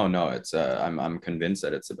 Oh no, it's I'm convinced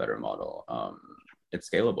that it's a better model. It's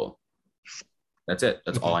scalable. That's it.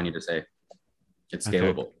 That's all I need to say. It's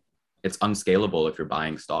scalable. Okay. It's unscalable if you're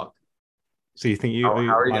buying stock. So you think you always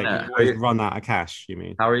run out of cash? You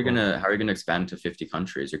mean? How are you gonna expand to 50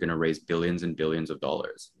 countries? You're gonna raise billions and billions of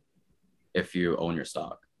dollars if you own your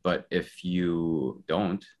stock. But if you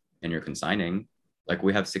don't, and you're consigning, like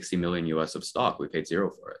we have 60 million US of stock, we paid $0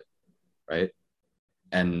 for it, right?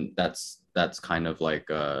 And that's kind of like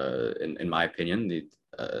in my opinion, the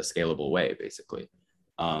scalable way, basically.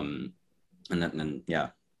 And then yeah.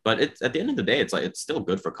 But it's at the end of the day, it's like it's still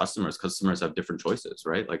good for customers. Customers have different choices,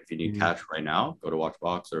 right? Like if you need cash right now, go to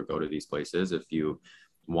Watchbox or go to these places. If you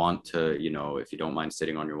want to, if you don't mind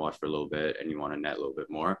sitting on your watch for a little bit and you want to net a little bit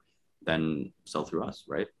more, then sell through us,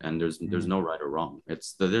 right? And there's no right or wrong.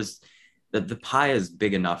 It's the pie is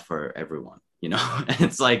big enough for everyone,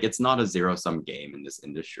 It's like it's not a zero-sum game in this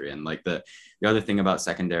industry. And like the other thing about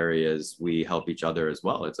secondary is we help each other as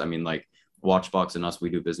well. It's, I mean, like, Watchbox and us, we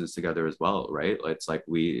do business together as well, right? It's like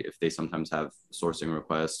if they sometimes have sourcing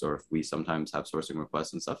requests, or if we sometimes have sourcing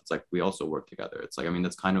requests and stuff, it's like we also work together. It's like, I mean,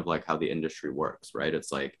 that's kind of like how the industry works, right?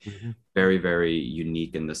 It's like very, very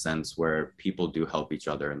unique in the sense where people do help each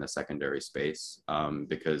other in the secondary space,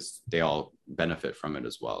 because they all benefit from it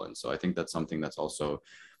as well. And so I think that's something that's also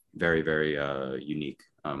very, very unique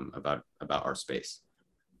about our space.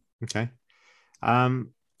 Okay.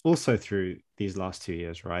 Also through these last 2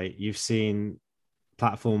 years, right, you've seen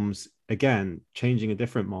platforms again changing a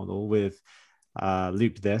different model with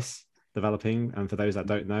Loop This developing. And for those that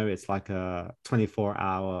don't know, it's like a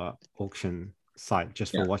 24-hour auction site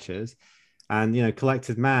just for watches. And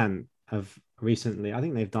Collected Man have recently, I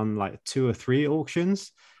think they've done like 2 or 3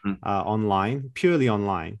 auctions online, purely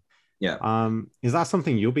online. Is that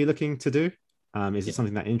something you'll be looking to do? Is it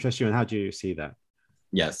something that interests you, and how do you see that?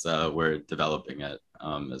 Yes, we're developing it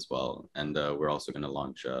as well, and we're also going to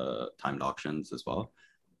launch timed auctions as well.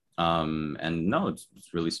 And no, it's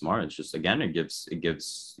really smart. It's just, again, it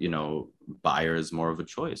gives buyers more of a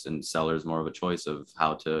choice and sellers more of a choice of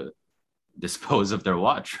how to dispose of their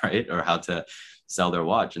watch, right, or how to sell their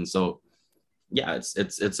watch. And so, yeah,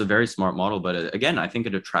 it's a very smart model. But again, I think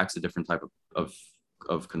it attracts a different type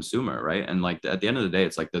of consumer, right? And like at the end of the day,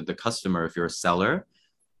 it's like the customer. If you're a seller,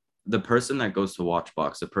 the person that goes to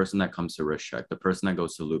Watchbox, the person that comes to Wristcheck, the person that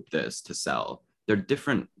goes to Loop This to sell, they're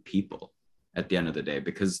different people at the end of the day,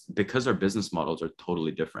 because our business models are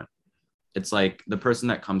totally different. It's like the person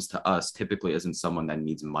that comes to us typically isn't someone that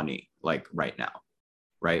needs money like right now,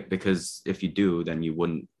 right? Because if you do, then you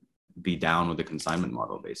wouldn't be down with the consignment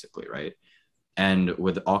model, basically, right? And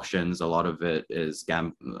with auctions, a lot of it is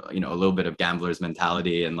a little bit of gambler's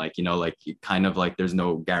mentality, and like, you kind of like, there's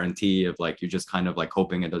no guarantee of like, you're just kind of like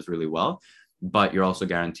hoping it does really well, but you're also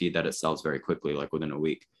guaranteed that it sells very quickly, like within a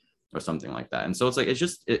week or something like that. And so it's like,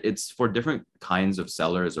 it's for different kinds of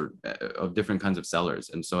sellers, or of different kinds of sellers.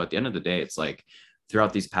 And so at the end of the day, it's like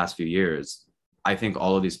throughout these past few years, I think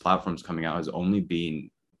all of these platforms coming out has only been,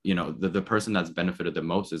 the person that's benefited the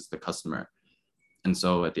most is the customer. And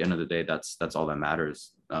so at the end of the day, that's all that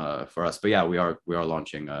matters for us. But yeah, we are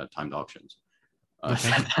launching timed auctions.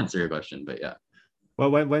 Okay. To answer your question, but yeah.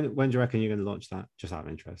 Well, when do you reckon you're going to launch that? Just out of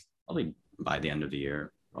interest. Probably by the end of the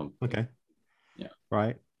year. Probably. Okay. Yeah.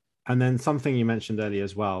 Right. And then something you mentioned earlier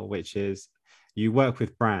as well, which is you work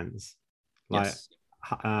with brands, like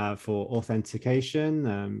for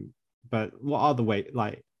authentication. But what are the way?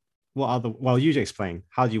 Like, well, you explain.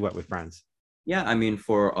 How do you work with brands? Yeah, I mean,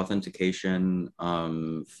 for authentication,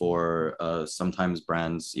 for sometimes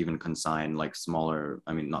brands even consign like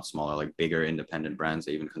not smaller, like bigger independent brands,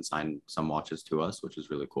 they even consign some watches to us, which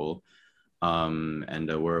is really cool. And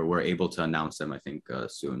we're able to announce them, I think,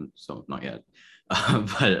 soon. So not yet,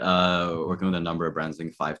 but working with a number of brands, I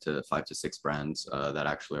think 5 to 6 brands that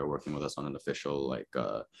actually are working with us on an official, like,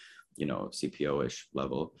 CPO-ish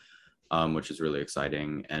level, which is really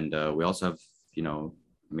exciting. And we also have,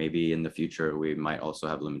 maybe in the future, we might also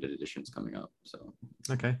have limited editions coming up. So,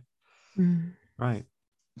 okay. Right.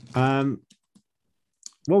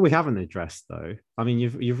 What we haven't addressed though, I mean,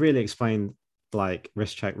 you've really explained like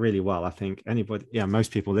Wristcheck really well. I think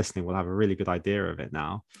most people listening will have a really good idea of it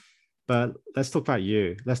now. But let's talk about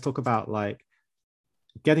you. Let's talk about like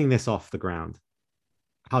getting this off the ground.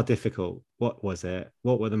 How difficult? What was it?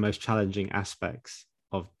 What were the most challenging aspects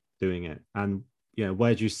of doing it? And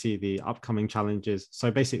where do you see the upcoming challenges?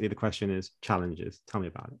 So basically the question is challenges. Tell me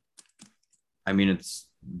about it. I mean, it's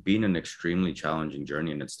been an extremely challenging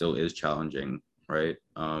journey, and it still is challenging, right?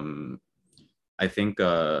 I think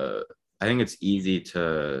it's easy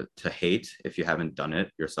to hate if you haven't done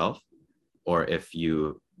it yourself, or if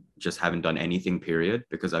you just haven't done anything, period,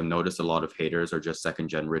 because I've noticed a lot of haters are just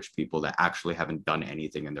second-gen rich people that actually haven't done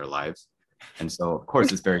anything in their lives. And so of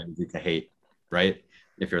course it's very easy to hate, right?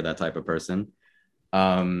 If you're that type of person.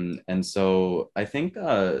 And so I think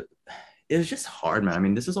it was just hard, man. I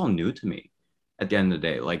mean, this is all new to me at the end of the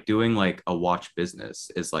day. Like doing like a watch business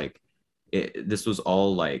is like, this was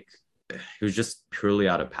all like, it was just purely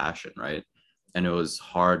out of passion, right? And it was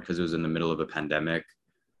hard because it was in the middle of a pandemic.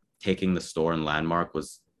 Taking the store in Landmark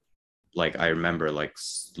was like, I remember like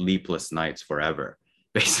sleepless nights forever,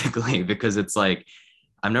 basically, because it's like,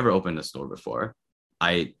 I've never opened a store before.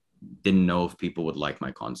 I didn't know if people would like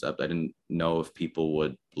my concept. I didn't know if people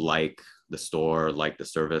would like the store, like the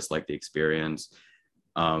service, like the experience.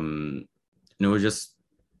 And it was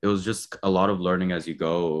just a lot of learning as you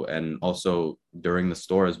go. And also during the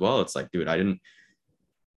store as well, it's like, dude, I didn't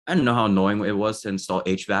know how annoying it was to install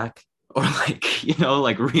HVAC or like,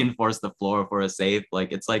 like reinforce the floor for a safe.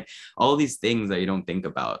 Like it's like all these things that you don't think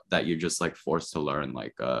about that you're just like forced to learn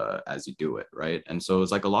like as you do it, right? And so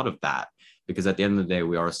it's like a lot of that, because at the end of the day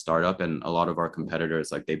we are a startup, and a lot of our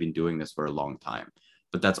competitors, like they've been doing this for a long time.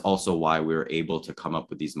 But that's also why we were able to come up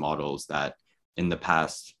with these models that in the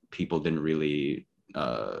past people didn't really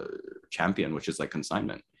champion, which is like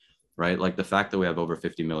consignment, right? Like the fact that we have over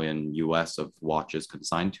 50 million US of watches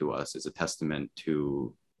consigned to us is a testament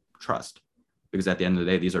to trust, because at the end of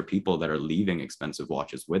the day these are people that are leaving expensive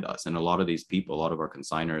watches with us. And a lot of these people, a lot of our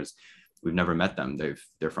consigners, we've never met them.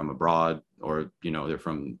 They're from abroad, or they're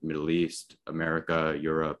from Middle East, America,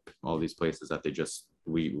 Europe, all these places that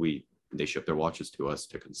they ship their watches to us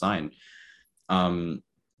to consign. And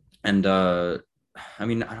I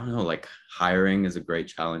mean, I don't know, like hiring is a great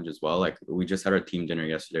challenge as well. Like we just had our team dinner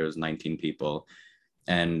yesterday. It was 19 people.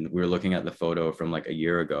 And we were looking at the photo from like a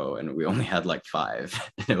year ago, and we only had like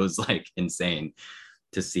 5. It was like insane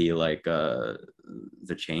to see like the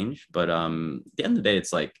change. But at the end of the day,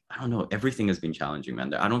 it's like, I don't know, everything has been challenging,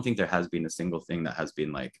 man. I don't think there has been a single thing that has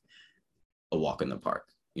been like a walk in the park,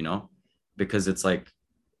 because it's like,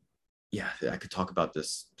 yeah, I could talk about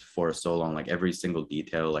this for so long, like every single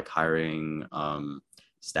detail, like hiring,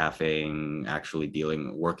 staffing, actually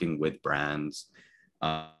working with brands,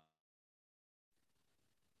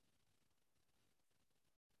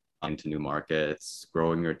 into new markets,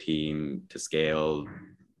 growing your team to scale,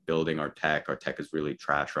 building our tech. Our tech is really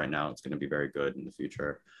trash right now. It's going to be very good in the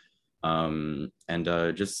future. And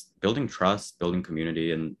just building trust, building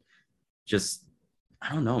community, and just,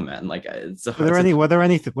 I don't know, man. Like, were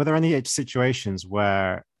there any situations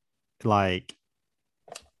where like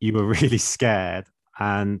you were really scared,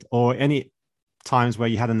 or any times where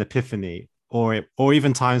you had an epiphany, or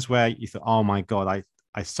even times where you thought, oh my God,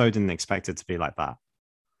 I so didn't expect it to be like that?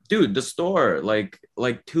 Dude, the store, like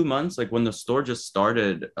 2 months, like when the store just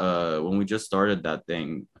started, when we just started that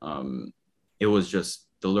thing, it was just,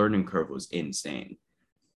 the learning curve was insane.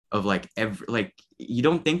 Of like you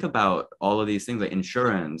don't think about all of these things, like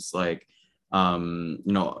insurance, like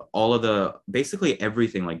all of the, basically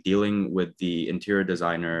everything, like dealing with the interior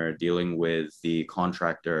designer, dealing with the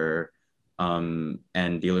contractor, and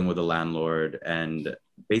dealing with the landlord. And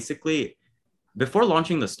basically before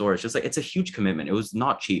launching the store, it's just like, it's a huge commitment. It was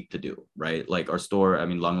not cheap to do, right? Like our store, I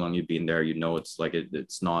mean, Lang, you've been there, it's like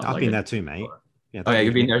it's not. I've like been there too, mate. Yeah, oh yeah,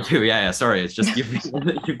 you've been there too. Yeah. Sorry, it's just you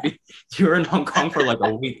were in Hong Kong for like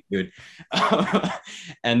a week, dude.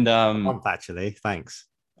 And a month actually. Thanks.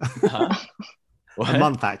 Huh? A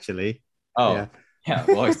month actually. Oh yeah.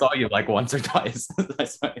 Well, I saw you like once or twice. I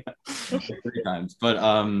saw you like 3 times. But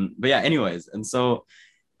yeah. Anyways, and so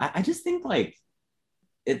I just think like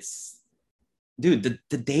it's. Dude,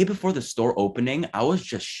 the day before the store opening, I was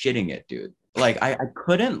just shitting it, dude. Like I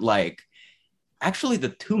couldn't, like, actually the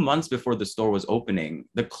 2 months before the store was opening,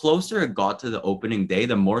 the closer it got to the opening day,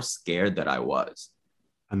 the more scared that I was.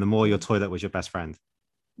 And the more your toilet was your best friend.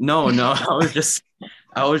 No,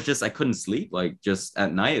 I couldn't sleep, like just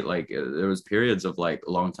at night. Like there was periods of like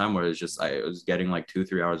a long time where I was getting like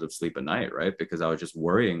 2-3 hours of sleep a night, right? Because I was just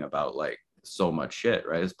worrying about like so much shit,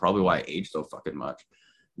 right? It's probably why I aged so fucking much.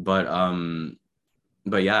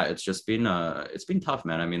 But yeah, it's been tough,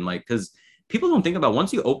 man. I mean, like, because people don't think about,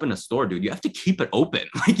 once you open a store, dude, you have to keep it open.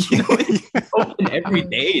 Like, it's open every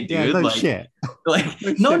day, dude. Yeah, no like, shit. Like,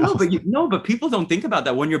 but people don't think about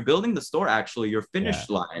that. When you're building the store, actually, your finish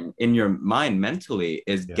line in your mind mentally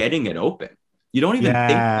is getting it open. You don't even think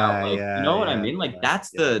about, like, what I mean? Like, that's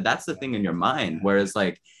the thing in your mind. Whereas,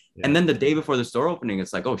 like, and then the day before the store opening,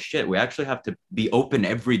 it's like, oh shit, we actually have to be open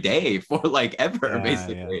every day for like ever,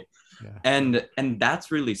 basically. And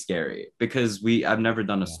that's really scary, because I've never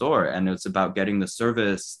done a store, and it's about getting the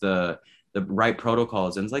service, the right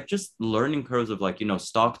protocols, and it's like just learning curves of like,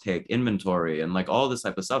 stock take, inventory, and like all this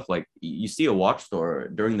type of stuff. Like you see a watch store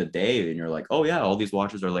during the day and you're like, oh yeah, all these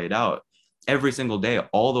watches are laid out. Every single day,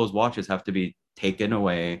 all those watches have to be taken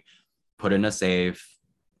away, put in a safe,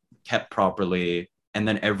 kept properly, and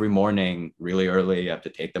then every morning really early you have to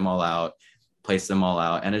take them all out, place them all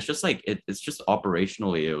out. And it's just like, it's just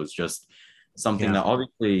operationally, it was just something that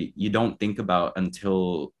obviously you don't think about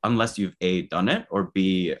unless you've A, done it, or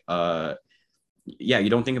B, you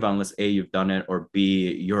don't think about unless A, you've done it, or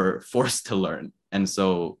B, you're forced to learn. And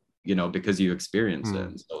so, because you experience it.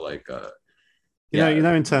 And so like,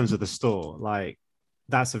 in terms of the store, like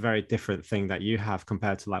that's a very different thing that you have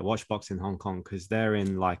compared to like Watchbox in Hong Kong, because they're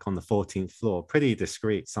in like on the 14th floor, pretty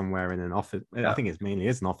discreet, somewhere in an office. I think it's mainly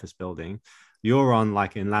an office building. You're on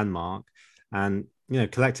like in Landmark, and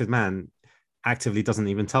Collected Man actively doesn't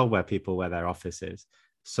even tell where their office is.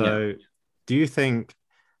 So do you think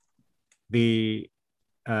the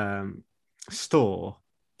store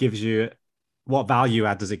gives you, what value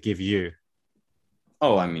add does it give you?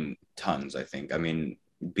 Oh, I mean, tons, I think. I mean,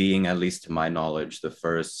 being, at least to my knowledge, the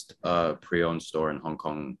first pre-owned store in Hong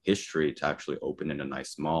Kong history to actually open in a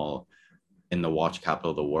nice mall in the watch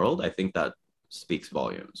capital of the world, I think that speaks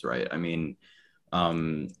volumes, right? I mean,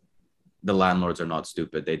 the landlords are not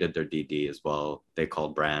stupid. They did their DD as well. They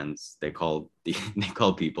called brands. They called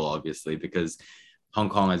people, obviously, because Hong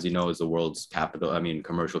Kong, as you know, is the world's capital. I mean,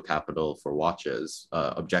 commercial capital for watches,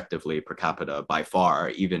 objectively per capita by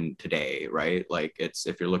far, even today, right? Like, it's,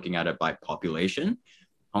 if you're looking at it by population,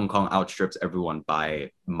 Hong Kong outstrips everyone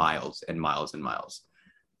by miles and miles and miles.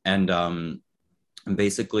 And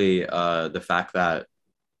basically, the fact that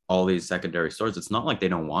all these secondary stores, it's not like they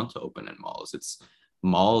don't want to open in malls. It's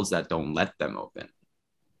malls that don't let them open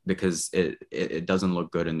because it doesn't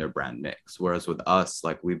look good in their brand mix. Whereas with us,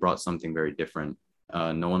 like, we brought something very different.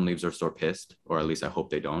 No one leaves our store pissed, or at least I hope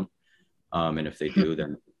they don't. And if they do,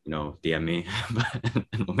 then, you know, DM me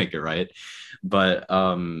and we'll make it right. But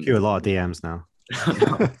Queue a lot of DMs now.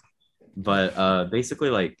 But basically,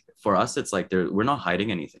 like, for us, it's like we're not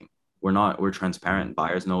hiding anything. We're transparent.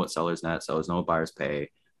 Buyers know what sellers net, sellers know what buyers pay.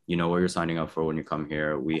 You know what you're signing up for when you come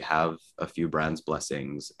here. We have a few brands'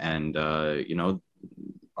 blessings, and you know,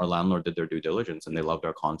 our landlord did their due diligence and they loved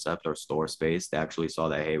our concept, our store space. They actually saw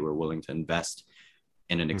that, hey, we're willing to invest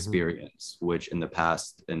in an experience, which in the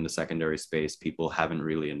past, in the secondary space, people haven't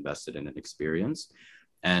really invested in an experience.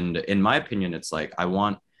 And in my opinion, it's like, I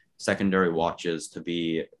want secondary watches to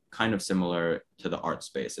be kind of similar to the art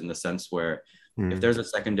space, in the sense where if there's a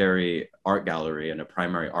secondary art gallery and a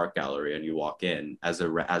primary art gallery, and you walk in as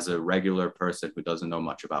a regular person who doesn't know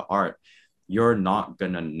much about art, you're not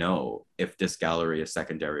going to know if this gallery is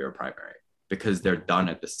secondary or primary, because they're done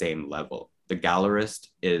at the same level. The gallerist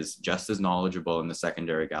is just as knowledgeable in the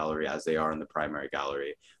secondary gallery as they are in the primary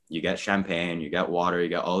gallery. You get champagne, you get water, you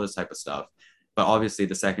get all this type of stuff. But obviously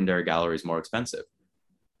the secondary gallery is more expensive.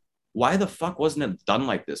 Why the fuck wasn't it done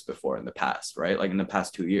like this before in the past, right? Like in the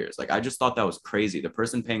past 2 years. Like, I just thought that was crazy. The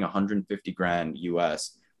person paying 150 grand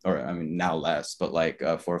US, or I mean now less, but like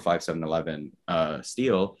for a 5711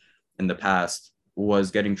 steel in the past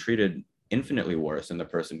was getting treated infinitely worse than the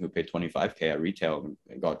person who paid 25K at retail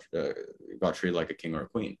and got treated like a king or a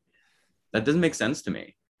queen. That doesn't make sense to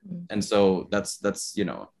me. And so that's you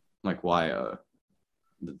know, like, why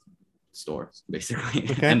the stores, basically.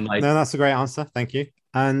 Okay. And like, no, that's a great answer. Thank you.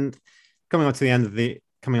 And coming up towards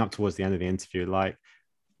the end of the interview, like,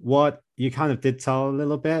 what you kind of did tell a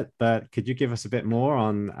little bit, but could you give us a bit more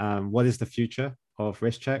on what is the future of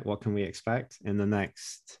Wristcheck? What can we expect in the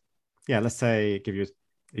next, let's say, give you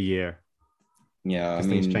a year? Yeah, I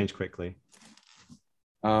mean, things change quickly.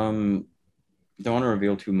 Don't want to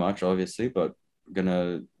reveal too much, obviously, but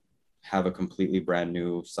gonna have a completely brand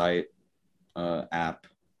new site, app,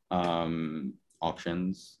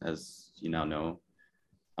 options, as you now know,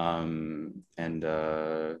 and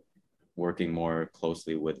working more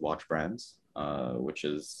closely with watch brands, which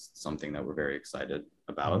is something that we're very excited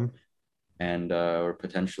about. And we're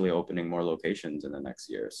potentially opening more locations in the next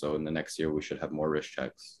year. So in the next year, we should have more wrist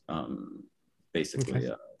checks, basically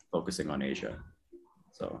focusing on Asia.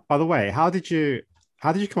 So, by the way, how did you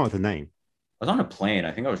come up with the name? I was on a plane.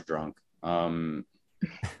 I think I was drunk,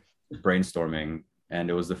 brainstorming, and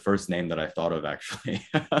it was the first name that I thought of, actually.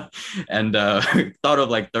 And thought of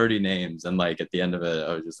like 30 names, and like at the end of it,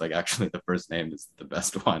 I was just like, actually, the first name is the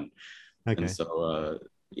best one. Okay. And so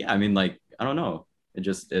I mean, like, I don't know, it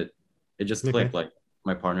just clicked. Like,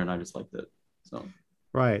 my partner and I just liked it. So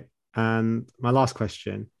right. And my last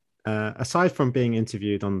question, aside from being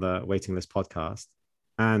interviewed on the Waiting List podcast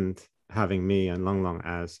and having me and Long Long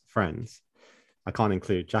as friends, I can't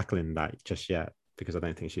include Jacqueline in that just yet because I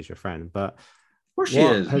don't think she's your friend, but of course she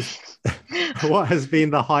is. What has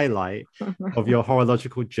been the highlight of your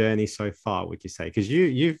horological journey so far, would you say? Because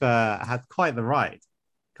you've had quite the ride.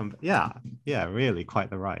 Really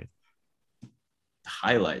quite the ride.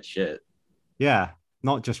 Highlight, shit. Yeah,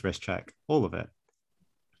 not just Wristcheck, all of it.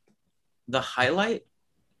 The highlight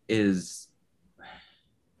is,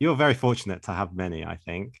 you're very fortunate to have many, I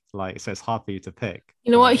think. Like, so it's hard for you to pick.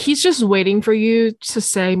 You know what? He's just waiting for you to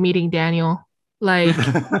say meeting Daniel. Like,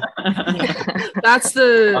 that's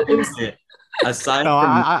the. Aside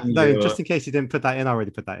no, just in case you didn't put that in, I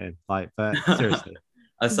already put that in. Like, but seriously.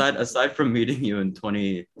 aside from meeting you in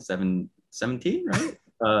 2017, right?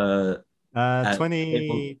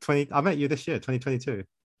 2020. I met you this year, 2022.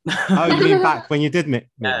 Oh, you mean back when you did meet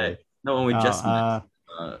me? No, when we just met.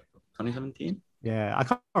 2017. Yeah, I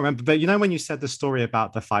can't remember, but you know when you said the story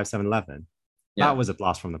about the 5711, that was a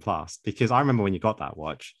blast from the past, because I remember when you got that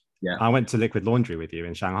watch Yeah. I went to Liquid Laundry with you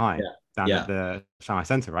in Shanghai, Yeah. down Yeah. at the Shanghai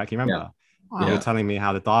Center, right? Can you remember? Wow. You were telling me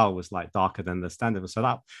how the dial was like darker than the standard. So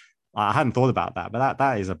that I hadn't thought about that, but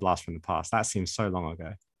that is a blast from the past. That seems so long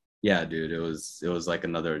ago. Yeah, dude, it was like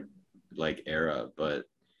another like era, but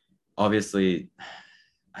obviously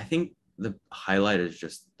I think the highlight is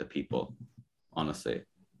just the people, honestly.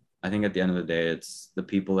 I think at the end of the day, it's the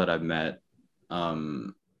people that I've met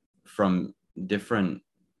from different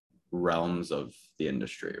realms of the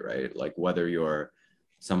industry, right? Like whether you're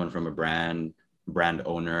someone from a brand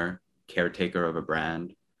owner, caretaker of a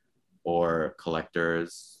brand, or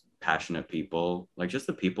collectors, passionate people, like just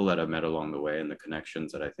the people that I've met along the way and the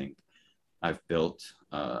connections that I think I've built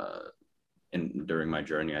during my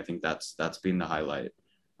journey. I think that's been the highlight.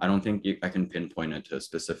 I don't think I can pinpoint it to a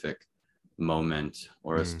specific moment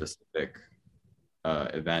or a specific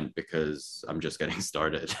event because I'm just getting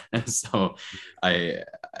started. So I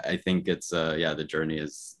think it's the journey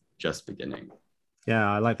is just beginning.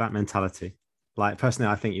 Yeah, I like that mentality. Like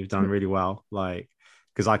personally, I think you've done really well. Like,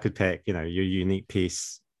 because I could pick, your unique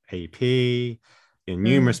piece AP, your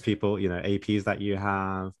numerous people, APs that you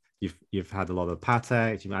have. You've had a lot of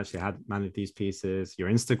Patek. You've actually had many of these pieces. Your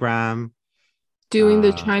Instagram, Doing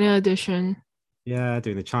the China edition. Yeah,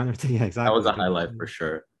 doing the China. Yeah, exactly. That was a highlight for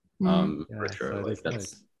sure. For sure. So like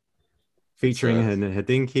that's featuring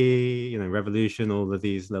Hodinkee, Revolution, all of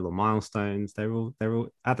these little milestones. They're all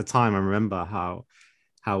at the time. I remember how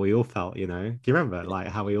we all felt. Do you remember like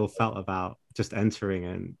how we all felt about just entering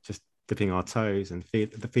and just dipping our toes and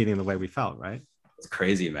feeling the way we felt, right? It's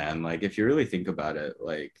crazy, man. Like if you really think about it,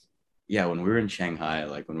 like when we were in Shanghai,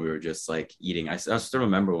 like when we were just like eating, I still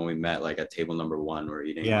remember when we met like at table number 1, we're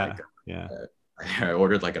eating I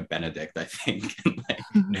ordered like a Benedict, I think.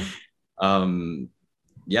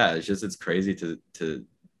 It's crazy to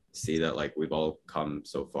see that like we've all come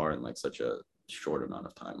so far in like such a short amount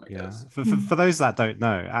of time, I guess. For those that don't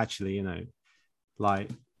know, actually, like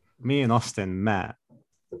me and Austen met,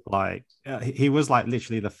 like he was like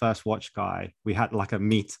literally the first watch guy. We had like a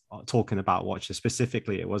meet talking about watches.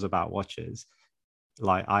 Specifically, it was about watches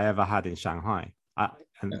like I ever had in Shanghai,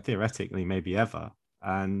 and theoretically maybe ever.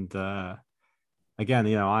 And again,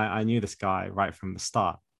 I knew this guy right from the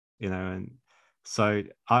start, and so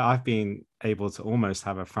I've been able to almost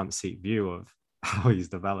have a front seat view of how he's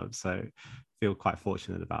developed. So feel quite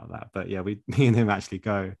fortunate about that. But yeah, me and him actually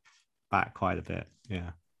go back quite a bit.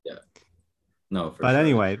 Yeah. No, but sure.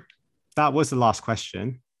 Anyway, that was the last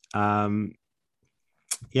question. And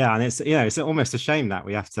it's it's almost a shame that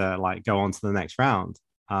we have to like go on to the next round.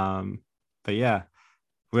 But yeah,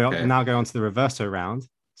 we'll now go on to the reverso round.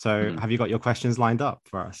 So have you got your questions lined up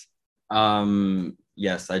for us?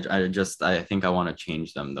 Yes, I think I want to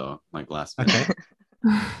change them though, like last minute.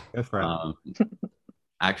 Okay. Go for it.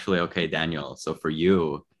 Actually, okay, Daniel. So for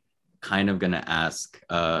you, kind of gonna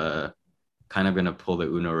pull the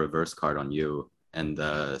Uno reverse card on you and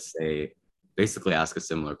basically ask a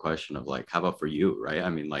similar question of like, how about for you, right? I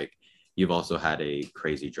mean, like you've also had a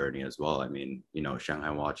crazy journey as well. I mean,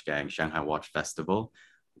 Shanghai Watch Gang, Shanghai Watch Festival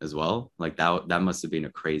as well. Like that must have been a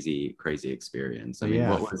crazy experience. I mean,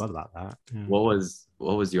 I forgot about that. Yeah.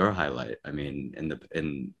 What was your highlight? I mean,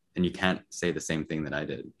 and you can't say the same thing that I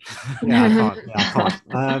did. I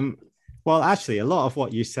can't. Well, actually, a lot of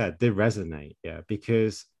what you said did resonate,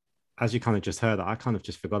 because as you kind of just heard, I kind of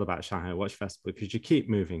just forgot about Shanghai Watch Festival because you keep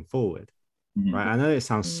moving forward, right? I know it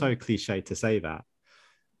sounds so cliche to say that,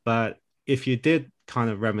 but if you did kind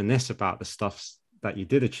of reminisce about the stuff that you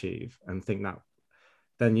did achieve and think that,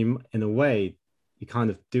 then you, in a way, you kind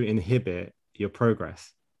of do inhibit your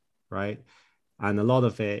progress, right? And a lot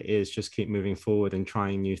of it is just keep moving forward and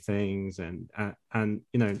trying new things. And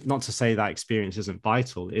not to say that experience isn't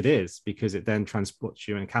vital. It is, because it then transports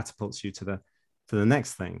you and catapults you to the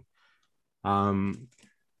next thing.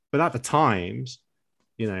 But at the times,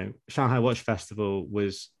 Shanghai Watch Festival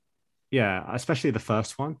was, especially the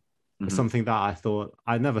first one, was something that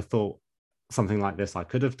I never thought something like this I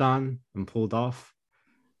could have done and pulled off.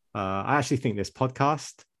 I actually think this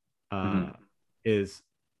podcast is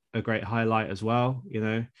a great highlight as well.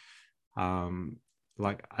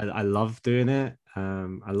 Like I love doing it.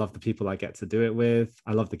 I love the people I get to do it with.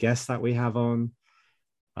 I love the guests that we have on.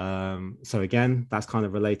 So again, that's kind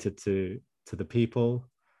of related to the people.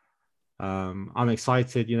 I'm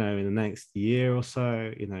excited, in the next year or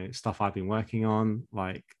so, stuff I've been working on,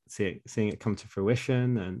 like seeing it come to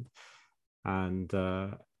fruition, and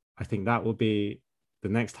I think that will be the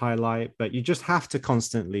next highlight. But you just have to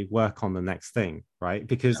constantly work on the next thing, right?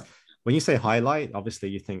 Because when you say highlight, obviously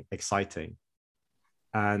you think exciting,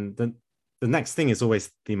 and the next thing is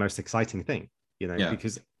always the most exciting thing,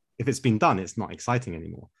 because if it's been done, it's not exciting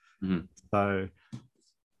anymore. Mhm. So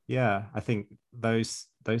yeah, I think those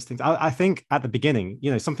things. I think at the beginning,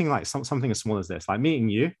 you know, something like something as small as this, like meeting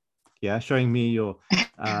you, yeah, showing me your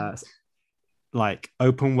like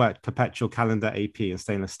open work perpetual calendar AP and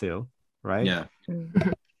stainless steel, right? Yeah.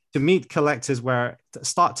 To meet collectors where to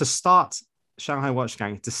start Shanghai Watch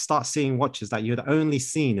Gang, to start seeing watches that you had only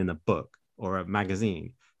seen in a book or a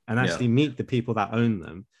magazine, and actually meet the people that own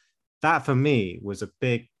them. That for me was a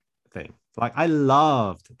big thing. Like I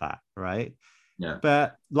loved that, right? Yeah.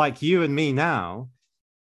 But like you and me now,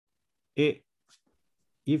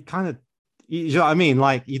 you've kind of, you know what I mean?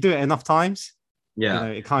 Like you do it enough times, Yeah. you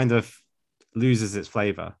know, it kind of loses its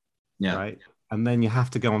flavor, right? And then you have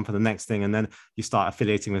to go on for the next thing, and then you start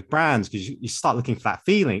affiliating with brands because you start looking for that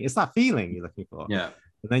feeling. It's that feeling you're looking for. Yeah.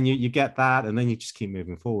 And then you get that, and then you just keep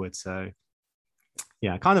moving forward. So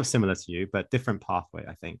yeah, kind of similar to you, but different pathway,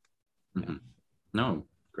 I think. Mm-hmm. No,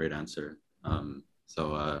 great answer.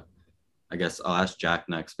 So I guess I'll ask Jack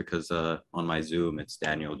next, because on my Zoom it's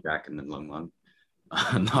Daniel, Jack, and then Lung Lung.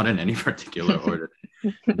 Not in any particular order.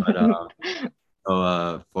 But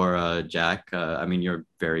so for Jack, I mean, you're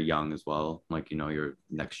very young as well. Like, you know, you're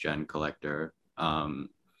next gen collector. How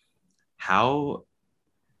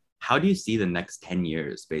do you see the next 10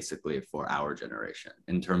 years basically for our generation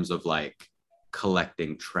in terms of like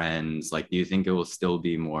collecting trends? Like, do you think it will still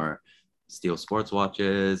be more steel sports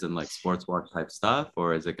watches and like sports watch type stuff,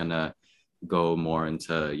 or is it gonna go more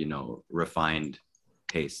into, you know, refined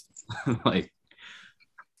tastes? Like,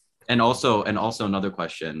 and also another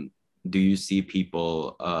question, do you see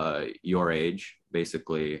people your age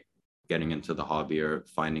basically getting into the hobby or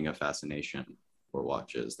finding a fascination for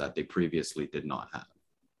watches that they previously did not have?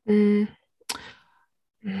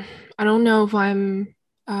 I don't know if I'm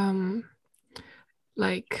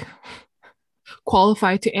like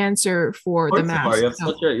qualified to answer for the mass. You have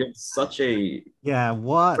such a yeah,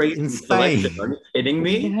 what crazy insane collection. Are you kidding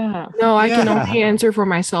me? Yeah. No, I can only answer for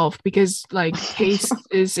myself because like taste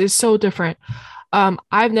is so different.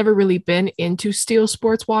 I've never really been into steel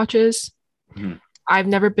sports watches. Mm-hmm. I've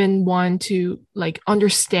never been one to like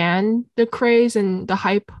understand the craze and the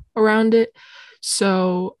hype around it.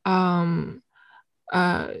 So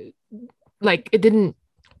like it didn't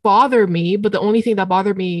bother me, but the only thing that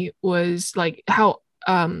bothered me was like how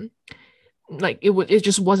like it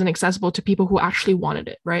just wasn't accessible to people who actually wanted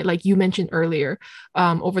it, right? Like you mentioned earlier,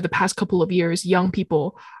 over the past couple of years, young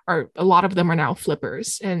people a lot of them are now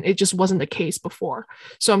flippers, and it just wasn't the case before.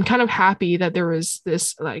 So I'm kind of happy that there was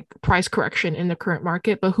this like price correction in the current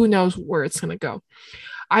market, but who knows where it's going to go.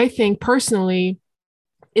 I think personally,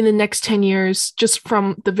 in the next 10 years, just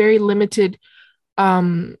from the very limited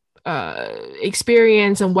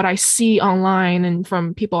experience and what I see online and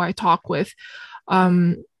from people I talk with,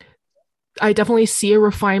 I definitely see a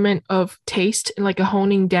refinement of taste and like a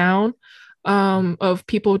honing down of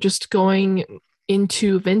people just going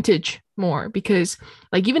into vintage more, because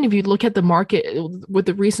like even if you look at the market with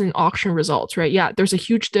the recent auction results, right? Yeah, there's a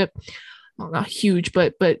huge dip, well, not huge,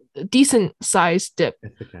 but decent sized dip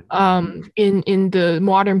in the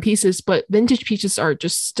modern pieces, but vintage pieces are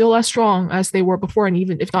just still as strong as they were before, and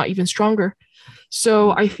even if not even stronger.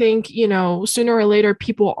 So I think, you know, sooner or later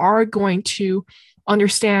people are going to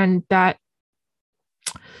understand that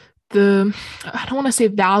I don't want to say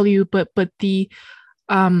value, but the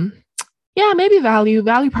maybe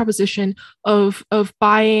value proposition of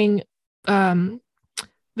buying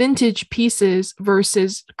vintage pieces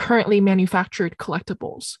versus currently manufactured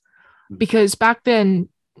collectibles. Because back then,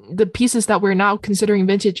 the pieces that we're now considering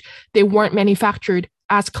vintage, they weren't manufactured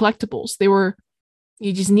as collectibles.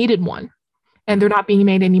 You just needed one, and they're not being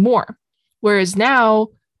made anymore. Whereas now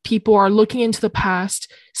people are looking into the past,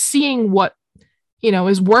 seeing what, you know,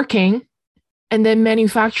 is working, and then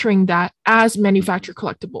manufacturing that as manufactured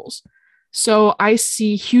collectibles. So I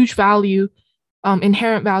see huge value,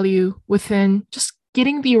 inherent value within just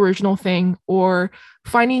getting the original thing or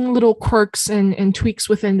finding little quirks and tweaks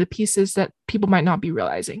within the pieces that people might not be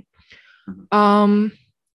realizing.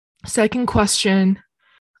 Second question,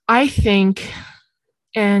 I think,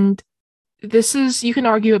 and this is, you can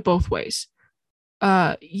argue it both ways.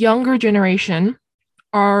 Younger generation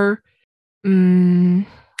are,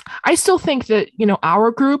 I still think that, you know,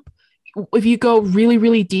 our group, if you go really,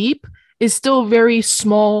 really deep, is still a very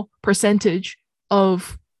small percentage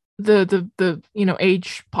of the you know,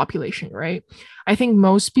 age population, right? I think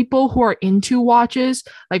most people who are into watches,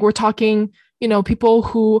 like we're talking, you know, people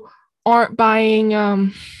who aren't buying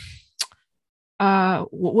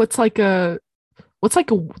what's the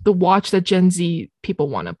watch that Gen Z people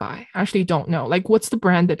want to buy? I actually don't know. Like, what's the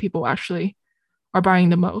brand that people actually are buying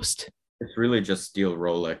the most? It's really just steel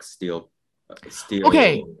Rolex, steel Steel,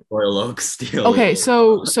 Okay. Royal Oak steel. Okay,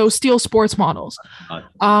 so steel sports models.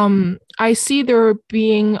 I see there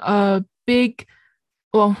being a big,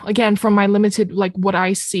 well, again, from my limited, like what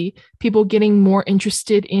I see, people getting more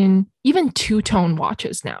interested in even two-tone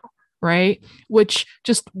watches now, right? Which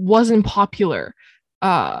just wasn't popular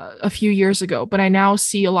a few years ago, but I now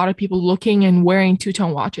see a lot of people looking and wearing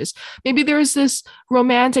two-tone watches. Maybe there's this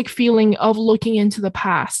romantic feeling of looking into the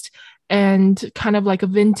past and kind of like a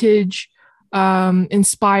vintage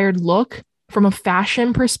inspired look from a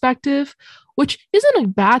fashion perspective, which isn't a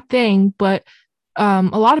bad thing, but a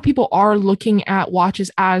lot of people are looking at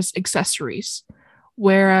watches as accessories,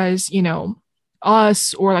 whereas,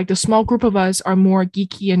 us or like the small group of us are more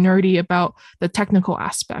geeky and nerdy about the technical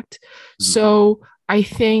aspect. So I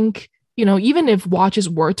think, even if watches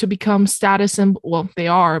were to become status symbol, well, they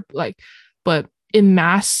are but in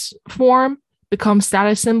mass form, become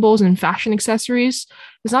status symbols and fashion accessories,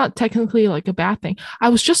 it's not technically like a bad thing. I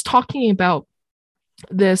was just talking about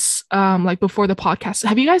this like before the podcast.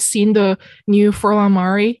 Have you guys seen the new Furlan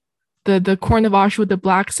Mari, the Cornevage with the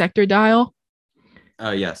black sector dial?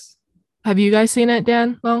 Yes. Have you guys seen it,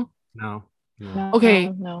 Dan? Well, No. Okay.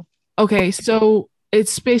 No. Okay, so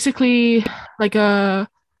it's basically like it's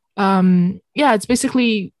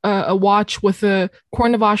basically a watch with a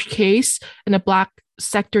Cornevage case and a black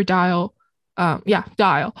sector dial.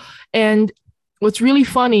 Dial. And what's really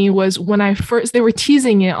funny was when they were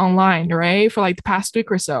teasing it online, right, for like the past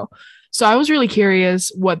week or so. So I was really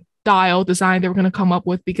curious what dial design they were going to come up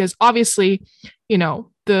with, because obviously,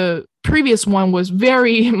 the previous one was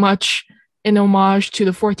very much in homage to the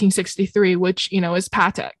 1463, which, is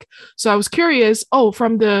Patek. So I was curious,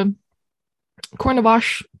 from the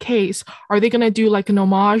Cornevage case, are they going to do like an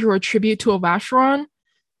homage or a tribute to a Vacheron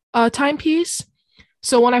timepiece?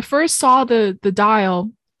 So when I first saw the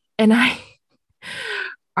dial, and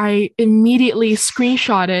I immediately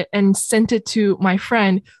screenshot it and sent it to my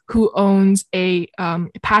friend who owns a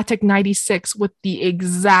Patek 96 with the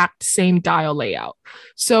exact same dial layout.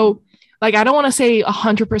 So like, I don't want to say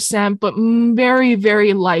 100%, but very,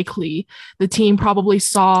 very likely the team probably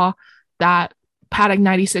saw that Patek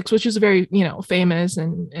 96, which is very, famous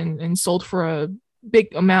and sold for a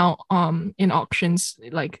big amount in auctions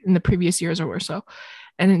like in the previous years or so,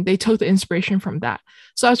 and they took the inspiration from that.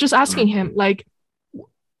 So I was just asking him, like,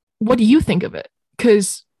 what do you think of it?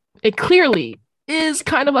 Because it clearly is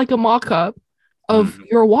kind of like a mock-up of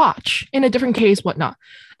your watch in a different case, whatnot.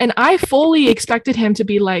 And I fully expected him to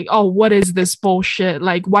be like, oh, what is this bullshit?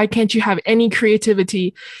 Like, why can't you have any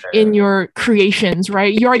creativity in your creations,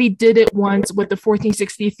 right? You already did it once with the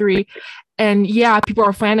 1463. And yeah, people are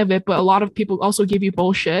a fan of it, but a lot of people also give you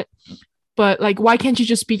bullshit. But like, why can't you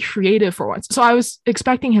just be creative for once? So I was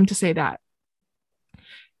expecting him to say that.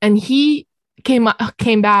 And he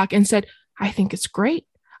came back and said, I think it's great.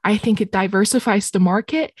 I think it diversifies the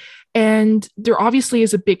market. And there obviously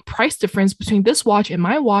is a big price difference between this watch and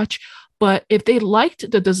my watch. But if they liked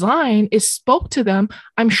the design, it spoke to them,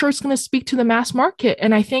 I'm sure it's going to speak to the mass market.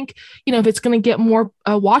 And I think, if it's going to get more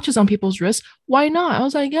watches on people's wrists, why not? I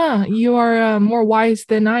was like, yeah, you are more wise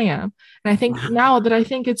than I am. And I think now that I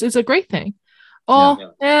think it's a great thing.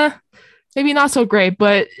 Maybe not so great,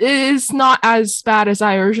 but it's not as bad as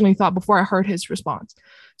I originally thought before I heard his response.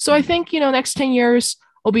 So I think, next 10 years,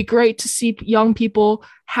 it'll be great to see young people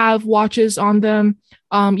have watches on them,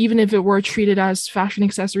 even if it were treated as fashion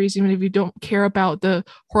accessories, even if you don't care about the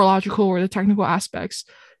horological or the technical aspects.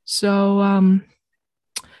 So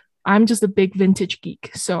I'm just a big vintage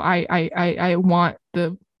geek. So I want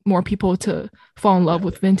the more people to fall in love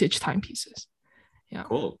with vintage timepieces. Yeah.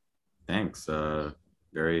 Cool. Thanks.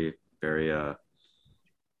 Very, very,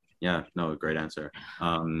 great answer.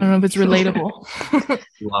 I don't know if it's relatable.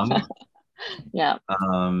 Yeah.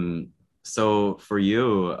 So for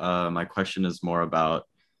you, my question is more about,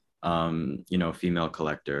 female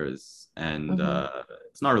collectors, and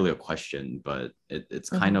it's not really a question, but it's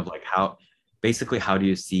kind of like how do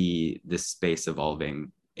you see this space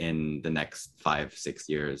evolving in the next 5-6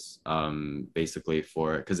 years?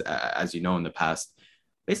 Because as you know, in the past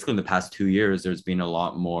 2 years, there's been a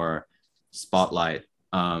lot more spotlight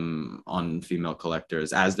on female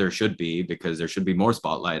collectors, as there should be, because there should be more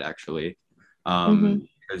spotlight actually.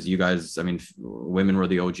 Because you guys, women were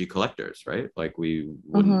the OG collectors, right? Like, we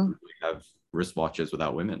wouldn't really have wristwatches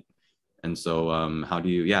without women. And so how do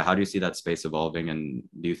you see that space evolving, and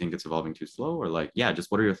do you think it's evolving too slow, or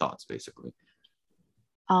just what are your thoughts basically?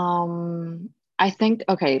 I think,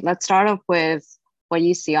 okay, let's start off with what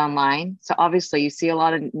you see online. So obviously you see a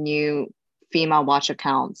lot of new female watch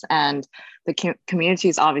accounts, and the community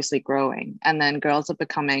is obviously growing. And then girls are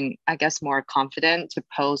becoming, I guess, more confident to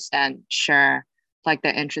post and share like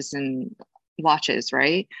their interest in watches,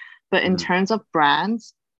 right? But in terms of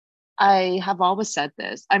brands, I have always said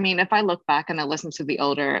this. I mean, if I look back and I listen to the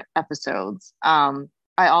older episodes,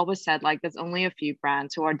 I always said like there's only a few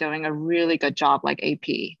brands who are doing a really good job, like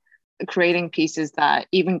AP, creating pieces that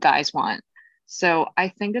even guys want. So I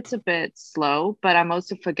think it's a bit slow, but I'm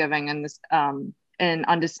also forgiving in this in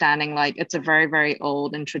understanding like it's a very, very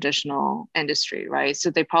old and traditional industry, right?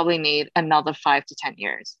 So they probably need another 5 to 10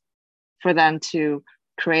 years for them to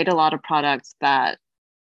create a lot of products that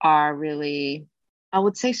are really, I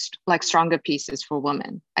would say, like stronger pieces for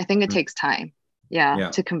women. I think it takes time,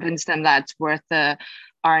 to convince them that it's worth the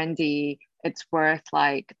R&D, it's worth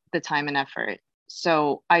like the time and effort.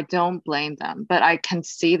 So I don't blame them, but I can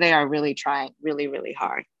see they are really trying really, really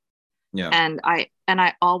hard. And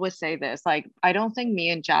I always say this, like, I don't think me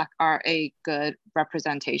and Jack are a good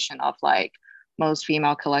representation of like most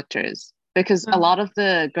female collectors, because a lot of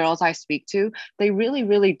the girls I speak to, they really,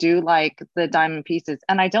 really do like the diamond pieces.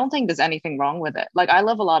 And I don't think there's anything wrong with it. Like, I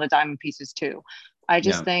love a lot of diamond pieces too. I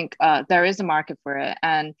just think there is a market for it,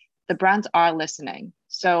 and the brands are listening.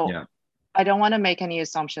 So I don't want to make any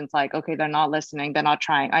assumptions like, okay, they're not listening, they're not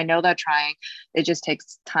trying. I know they're trying. It just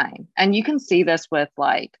takes time. And you can see this with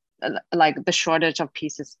like the shortage of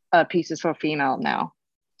pieces for female now.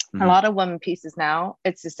 A lot of women pieces now,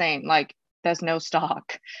 it's the same. Like, there's no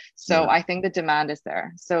stock. So I think the demand is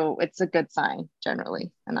there. So it's a good sign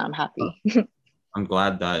generally, and I'm happy. I'm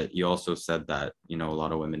glad that you also said that, you know, a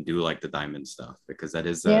lot of women do like the diamond stuff, because that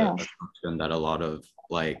is a assumption that a lot of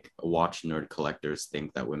like watch nerd collectors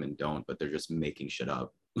think that women don't, but they're just making shit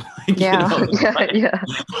up. Like, yeah.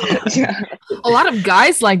 A lot of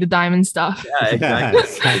guys like the diamond stuff. Yeah,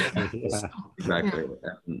 exactly. Yeah. Exactly.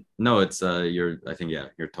 No, it's I think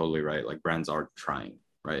you're totally right. Like, brands are trying,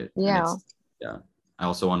 right? Yeah. I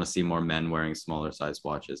also want to see more men wearing smaller size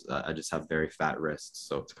watches. I just have very fat wrists,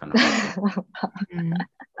 so it's kind of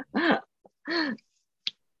hard.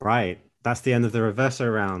 Right. That's the end of the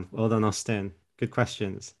reverso round. Well done, Austen. Good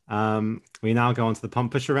questions. We now go on to the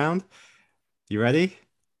pump pusher round. You ready?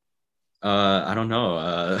 I don't know.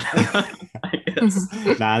 I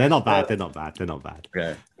guess. Nah, they're not bad. They're not bad. They're not bad.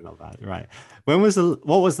 Okay. They're not bad. Right. What was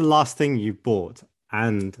the last thing you bought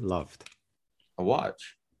and loved? A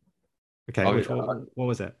watch. Okay. What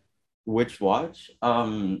was it? Which watch?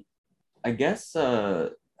 I guess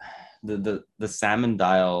the salmon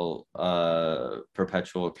dial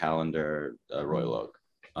perpetual calendar Royal Oak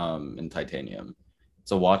in titanium.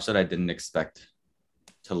 It's a watch that I didn't expect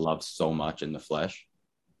to love so much in the flesh,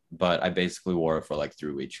 but I basically wore it for like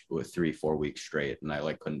 3-4 weeks straight, and I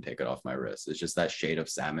like couldn't take it off my wrist. It's just that shade of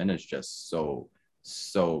salmon is just so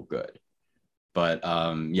good. But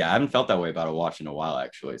I haven't felt that way about a watch in a while,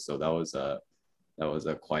 actually. So that was a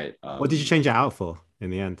quite. What did you change it out for in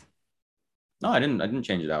the end? No, I didn't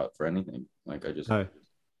change it out for anything. Like, I just. Oh.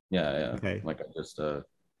 Yeah. Okay. Like, I just.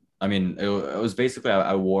 I mean, it was basically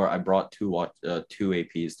I brought two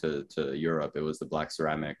APs to Europe. It was the black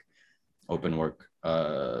ceramic open work,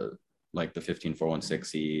 like the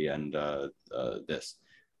 15416E and this,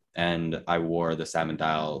 and I wore the salmon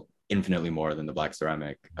dial infinitely more than the black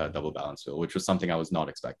ceramic double balance wheel, which was something I was not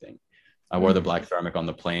expecting. I wore the black ceramic on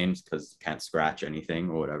the planes because can't scratch anything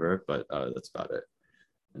or whatever, but that's about it.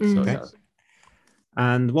 And so, okay.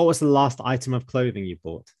 And what was the last item of clothing you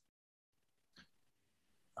bought?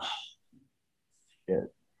 I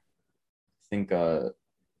think I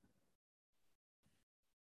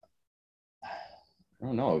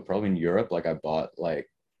don't know, probably in Europe, like I bought like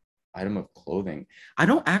item of clothing. I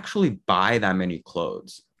don't actually buy that many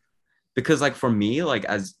clothes, because like for me, like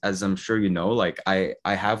as I'm sure you know, like I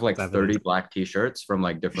have like 30 black t-shirts from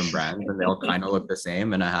like different brands, and they all kind of look the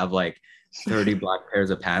same, and I have like 30 black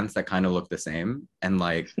pairs of pants that kind of look the same, and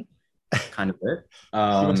like kind of it. It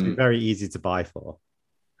must be very easy to buy for.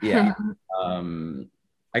 Yeah.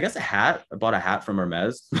 I guess a hat. I bought a hat from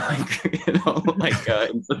Hermes, like, you know, like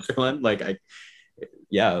in Switzerland, like like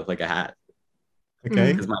a hat.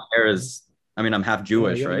 Okay. Because my hair is, I mean, I'm half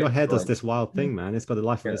Jewish, right? Your hair does like, this wild thing, man. It's got a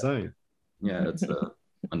life of its own. Yeah, it's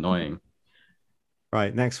annoying.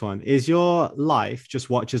 Right, next one. Is your life just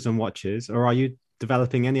watches and watches, or are you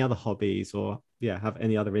developing any other hobbies, or have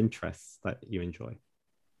any other interests that you enjoy?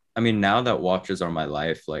 I mean, now that watches are my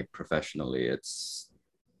life, like professionally, it's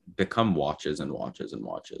become watches and watches and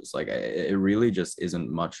watches. Like, it really just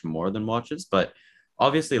isn't much more than watches. But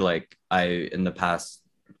obviously, like, in the past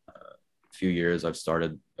few years, I've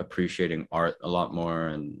started appreciating art a lot more,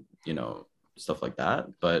 and, you know, stuff like that.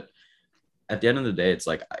 But at the end of the day, it's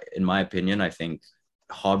like, in my opinion, I think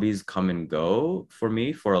hobbies come and go for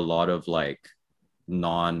me for a lot of like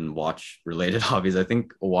non-watch related hobbies. I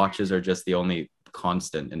think watches are just the only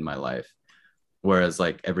constant in my life. Whereas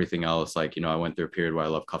like everything else, like, I went through a period where I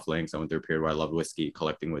loved cufflinks. I went through a period where I loved whiskey,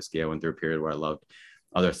 collecting whiskey. I went through a period where I loved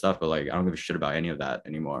other stuff, but like I don't give a shit about any of that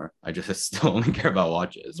anymore. I just still only care about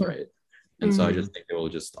watches, right? And so I just think it will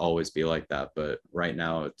just always be like that. But right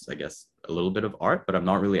now it's, I guess, a little bit of art, but I'm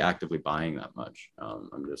not really actively buying that much.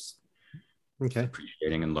 I'm just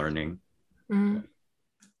appreciating and learning.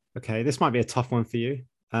 Okay, this might be a tough one for you.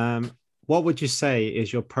 What would you say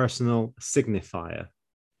is your personal signifier?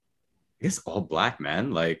 I guess all black,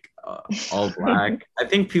 man. Like all black. I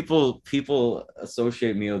think people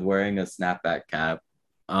associate me with wearing a snapback cap.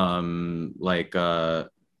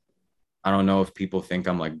 I don't know if people think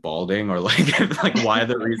I'm like balding or like like why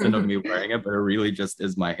the reason of me wearing it, but it really just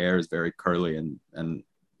is my hair is very curly and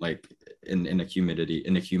like in a humid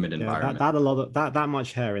environment. That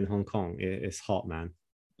much hair in Hong Kong is hot, man.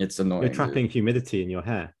 It's annoying. You're trapping humidity in your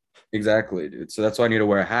hair. Exactly, dude. So that's why I need to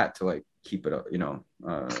wear a hat to like keep it up,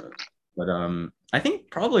 But I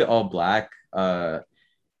think probably all black.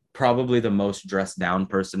 Probably the most dressed down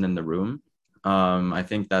person in the room. I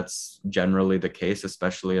think that's generally the case,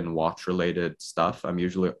 especially in watch related stuff. I'm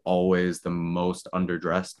usually always the most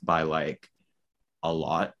underdressed by like a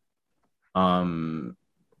lot.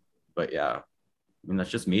 But yeah, I mean,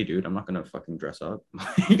 that's just me, dude. I'm not gonna fucking dress up.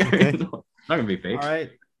 Okay. I'm not gonna be fake. All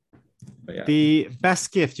right. But yeah. The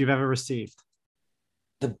best gift you've ever received.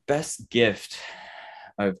 The best gift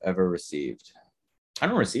I've ever received. I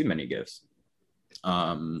don't receive many gifts.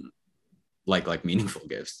 Like meaningful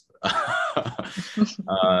gifts.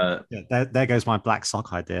 There goes my black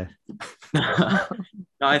sock idea. No,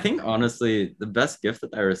 I think honestly the best gift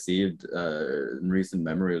that I received in recent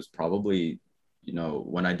memory was probably,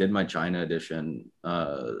 when I did my China edition,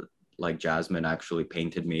 like Jasmine actually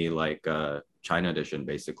painted me like China edition,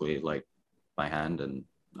 basically like by hand, and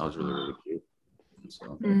that was really, really cute.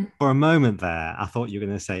 So for a moment there, I thought you were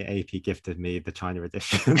going to say AP gifted me the China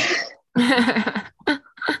edition.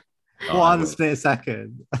 1 split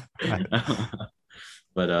second.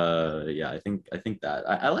 But yeah, I think that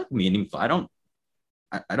I like meaningful. I don't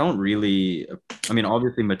really, I mean,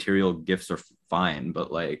 obviously material gifts are fine,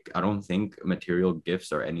 but like I don't think material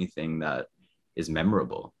gifts are anything that is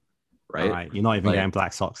memorable, right? All right, you're not even getting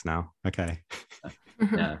black socks now. Okay.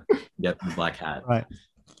 Yeah, get the black hat. Right.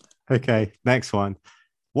 Okay, next one.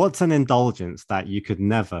 What's an indulgence that you could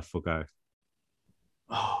never forgo?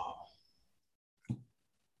 Oh,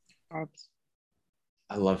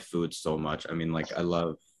 I love food so much. I mean, like I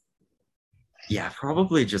love,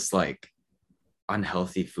 probably just like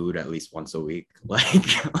unhealthy food at least once a week.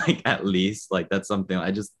 Like at least, like that's something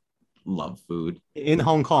I just love food. In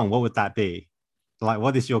Hong Kong, what would that be? Like,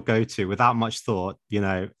 what is your go-to without much thought?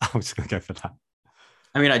 I'm just gonna go for that.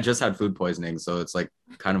 I mean, I just had food poisoning, so it's like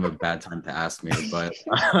kind of a bad time to ask me,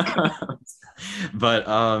 but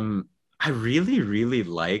I really, really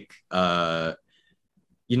like those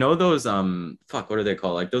what are they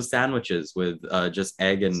called? Like those sandwiches with just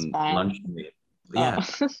egg and lunch meat. Yeah.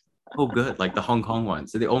 Oh, good. Like the Hong Kong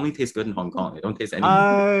ones. So they only taste good in Hong Kong. They don't taste anywhere.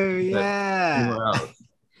 Oh, yeah. Anywhere else.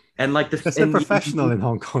 And like they're so professional in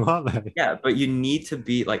Hong Kong, aren't they? Yeah, but you need to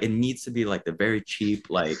be like, it needs to be like the very cheap,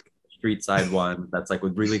 like street side one that's like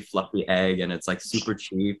with really fluffy egg, and it's like super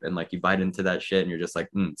cheap, and like you bite into that shit and you're just like,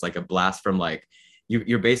 it's like a blast from like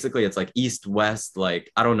you're basically, it's like east west, like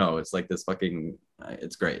I don't know, it's like this fucking,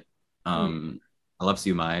 it's great. I love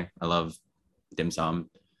siu mai, I love dim sum.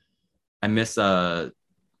 I miss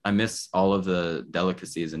all of the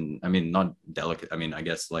delicacies, and I mean not delicate, I mean I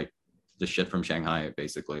guess like the shit from Shanghai,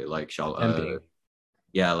 basically, like like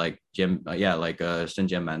Jim, like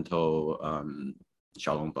Shenzhen mantou,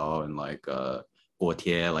 xiaolongbao, and like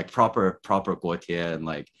guotie, like proper guotie, and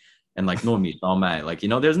like nuomi shaomai. Like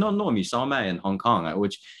there's no nuomi shaomai in Hong Kong,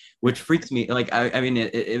 which freaks me. Like I mean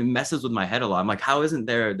it messes with my head a lot. I'm like, how isn't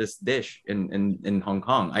there this dish in Hong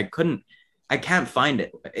Kong? I can't find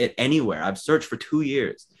it anywhere. I've searched for 2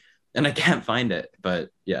 years and I can't find it. But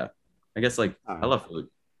yeah, I guess like I love food.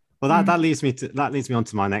 Well, that leads me on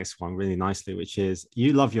to my next one really nicely, which is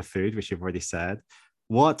you love your food, which you've already said.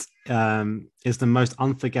 What is the most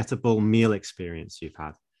unforgettable meal experience you've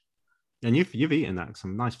had? And you've eaten at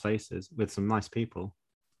some nice places with some nice people.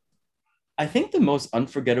 I think the most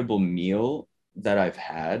unforgettable meal that I've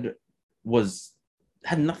had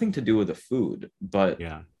had nothing to do with the food, but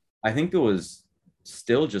yeah, I think it was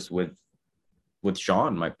still just with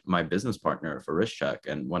Sean, my business partner for Wristcheck.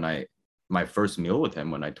 And my first meal with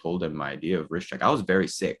him, when I told him my idea of Wristcheck, I was very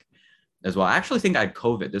sick. as well. I actually think I had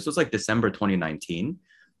COVID. This was like December 2019,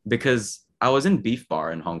 because I was in Beef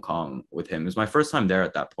Bar in Hong Kong with him. It was my first time there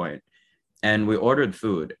at that point. And we ordered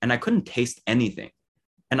food and I couldn't taste anything.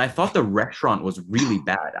 And I thought the restaurant was really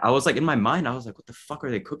bad. I was like, in my mind, I was like, what the fuck are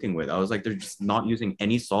they cooking with? I was like, they're just not using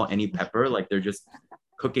any salt, any pepper. Like they're just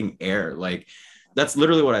cooking air. Like that's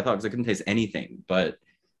literally what I thought, because I couldn't taste anything. But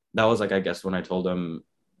that was like, I guess when I told him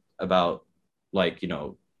about like,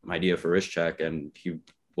 my idea for Wristcheck, and he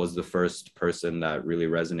was the first person that really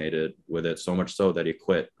resonated with it, so much so that he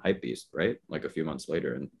quit Hypebeast, right? Like a few months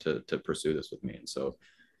later, and to pursue this with me. And so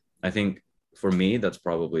I think for me, that's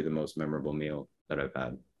probably the most memorable meal that I've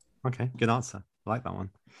had. Okay, good answer. I like that one.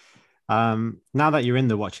 Now that you're in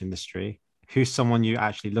the watch industry, who's someone you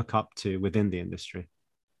actually look up to within the industry?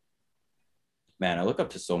 Man, I look up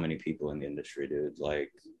to so many people in the industry, dude.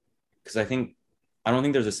 Like, because I don't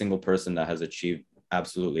think there's a single person that has achieved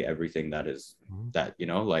absolutely everything that is that,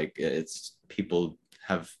 like it's people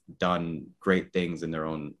have done great things in their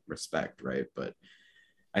own respect, right? But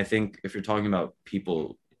I think if you're talking about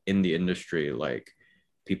people in the industry, like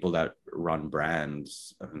people that run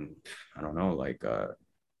brands, I don't know, like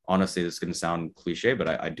honestly, this is going to sound cliche, but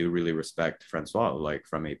I do really respect Francois, like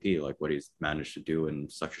from AP, like what he's managed to do in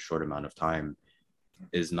such a short amount of time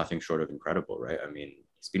is nothing short of incredible, right? I mean,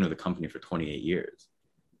 he's been with the company for 28 years,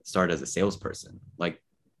 started as a salesperson. Like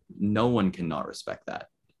no one cannot respect that,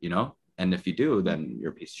 And if you do, then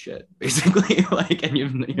you're a piece of shit, basically. Like, and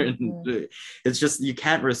it's just, you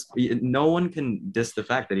can't, no one can diss the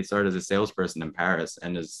fact that he started as a salesperson in Paris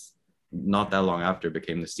and is not that long after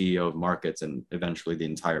became the CEO of markets and eventually the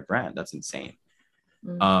entire brand. That's insane.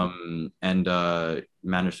 And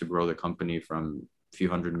managed to grow the company from a few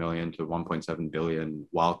hundred million to 1.7 billion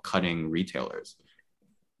while cutting retailers.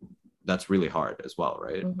 That's really hard as well,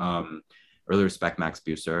 right? Really respect Max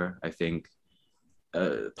Buser. I think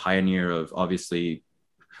pioneer of obviously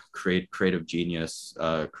creative genius,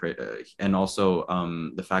 and also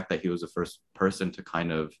the fact that he was the first person to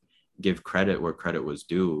kind of give credit where credit was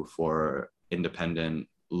due for independent,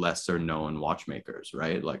 lesser known watchmakers,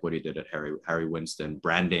 right? Like what he did at Harry Winston,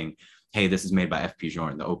 branding, hey, this is made by FP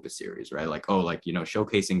Journe, the Opus series, right? Like,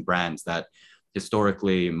 showcasing brands that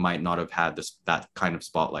historically might not have had that kind of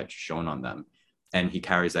spotlight shown on them. And he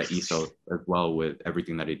carries that ethos as well with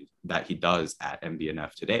everything that he does at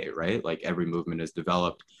MB&F today, right? Like every movement is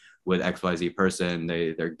developed with XYZ person.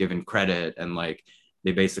 They're given credit, and like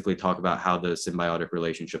they basically talk about how the symbiotic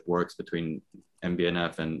relationship works between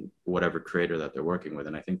MB&F and whatever creator that they're working with.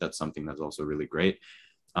 And I think that's something that's also really great.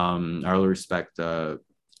 I really respect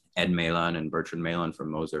Ed Malin and Bertrand Malin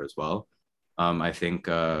from Moser as well. I think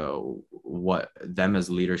what them as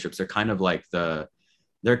leaderships are kind of like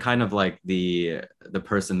they're kind of like the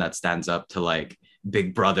person that stands up to like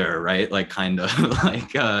Big Brother, right? Like kind of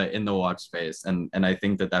like in the watch space. And I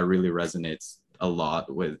think that really resonates a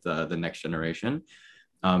lot with the next generation.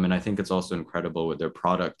 And I think it's also incredible with their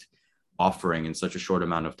product offering in such a short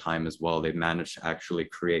amount of time as well. They've managed to actually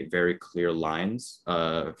create very clear lines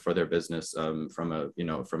for their business from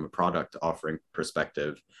a product offering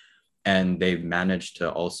perspective. And they've managed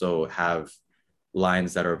to also have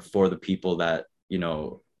lines that are for the people that,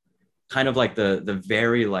 kind of like the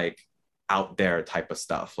very like out there type of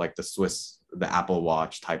stuff, like the Apple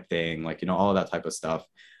Watch type thing, like, all of that type of stuff.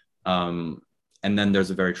 And then there's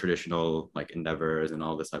a very traditional like endeavors and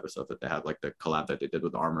all this type of stuff that they have, like the collab that they did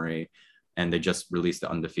with Armory, and they just released the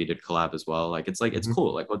Undefeated collab as well. Like it's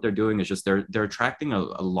cool. Like what they're doing is just they're attracting a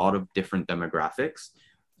lot of different demographics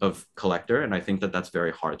of collector, and I think that that's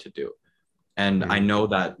very hard to do. And I know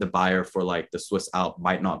that the buyer for like the Swiss Alp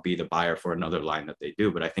might not be the buyer for another line that they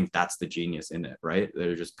do, but I think that's the genius in it, right?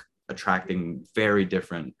 They're just attracting very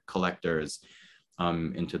different collectors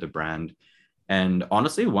into the brand. And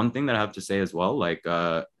honestly, one thing that I have to say as well, like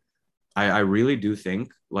I really do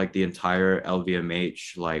think like the entire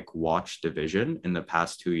LVMH like watch division in the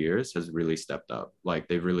past 2 years has really stepped up. Like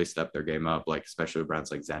they've really stepped their game up, like especially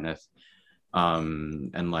brands like Zenith.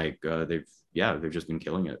 And like they've just been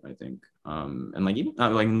killing it, I think. And like even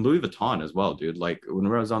like Louis Vuitton as well, dude. Like when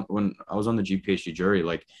I was on the GPHD jury,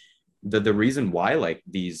 like the reason why like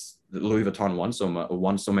Louis Vuitton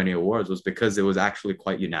won so many awards was because it was actually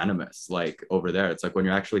quite unanimous. Like over there, it's like when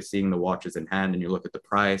you're actually seeing the watches in hand and you look at the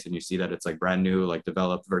price and you see that it's like brand new, like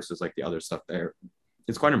developed versus like the other stuff there,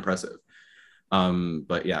 it's quite impressive.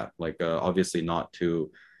 But yeah, like obviously not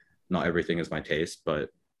everything is my taste, but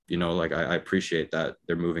like I appreciate that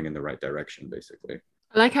they're moving in the right direction, basically.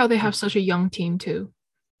 I like how they have such a young team too.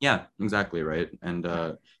 Yeah, exactly, right. And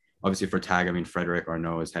obviously for Tag, I mean, Frederick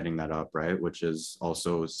Arnault is heading that up, right? Which is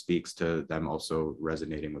also speaks to them also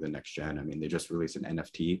resonating with the next gen. I mean, they just released an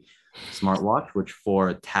NFT smartwatch, which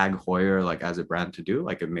for Tag Heuer, like as a brand to do,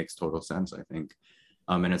 like it makes total sense, I think.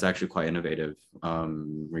 And it's actually quite innovative.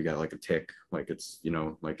 We got like a tick, like it's, you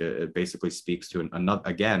know, like it basically speaks to another,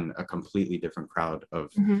 again, a completely different crowd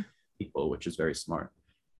of people, which is very smart.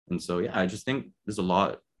 And so, yeah, I just think there's a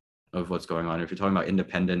lot of what's going on. If you're talking about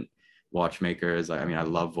independent watchmakers, I mean, I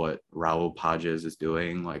love what Raul Pages is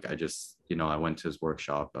doing. Like, I just, you know, I went to his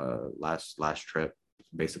workshop last trip,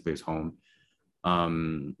 basically his home.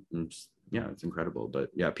 Just, yeah, it's incredible. But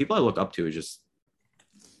yeah, people I look up to is just,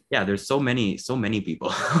 yeah, there's so many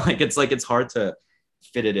people. like it's hard to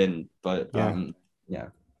fit it in. But yeah.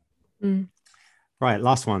 Right,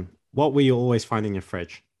 last one. What will you always find in your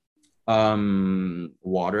fridge?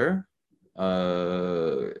 Water,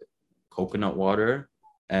 coconut water,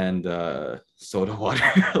 and soda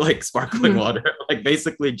water, like sparkling water. Like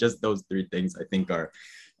basically just those three things I think are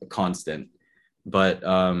a constant. But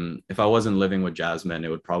if I wasn't living with Jasmine, it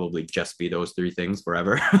would probably just be those three things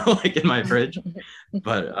forever, like in my fridge.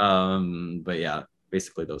 But yeah,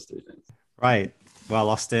 basically those three things. Right. Well,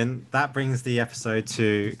 Austen, that brings the episode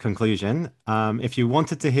to conclusion. If you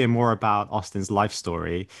wanted to hear more about Austen's life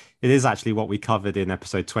story, it is actually what we covered in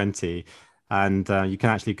episode 20. And you can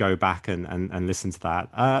actually go back and listen to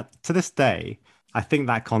that. To this day, I think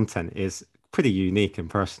that content is pretty unique and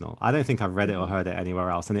personal. I don't think I've read it or heard it anywhere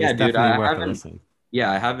else. And it's definitely worth a listen.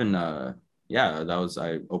 Yeah, I haven't.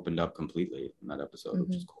 I opened up completely in that episode,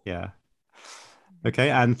 which is cool. Yeah. Okay.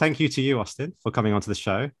 And thank you to you, Austen, for coming onto the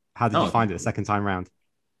show. How did you find it the second time round?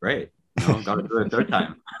 Great. No, got to do it a third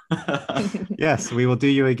time. Yes, we will do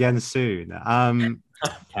you again soon.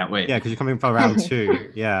 Can't wait. Yeah, because you're coming for round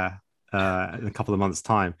 2. Yeah. In a couple of months'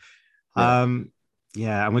 time.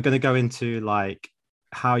 Yeah, and we're going to go into like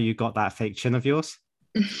how you got that fake chin of yours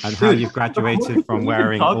and how you've graduated from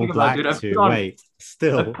wearing all black to wait.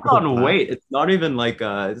 Still on weight. It's not even like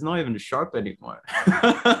it's not even sharp anymore.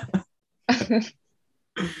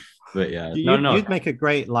 But yeah, you'd make a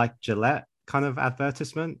great like Gillette kind of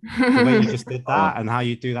advertisement. The way you just did that and how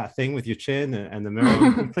you do that thing with your chin and the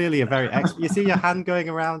mirror. You're clearly a very expert. You see your hand going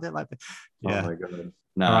around it like yeah. Oh my god.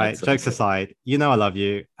 No, all right, jokes aside, you know I love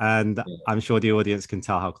you, and I'm sure the audience can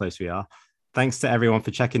tell how close we are. Thanks to everyone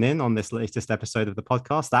for checking in on this latest episode of the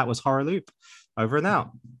podcast. That was Horror Loop. Over and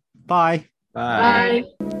out. Bye. Bye.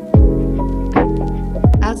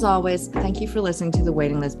 As always, thank you for listening to the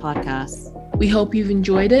Waiting List podcast. We hope you've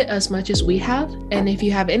enjoyed it as much as we have. And if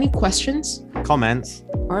you have any questions, comments,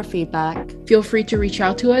 or feedback, feel free to reach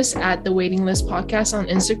out to us at the Waiting List Podcast on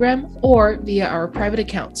Instagram or via our private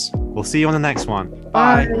accounts. We'll see you on the next one.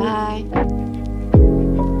 Bye. Bye.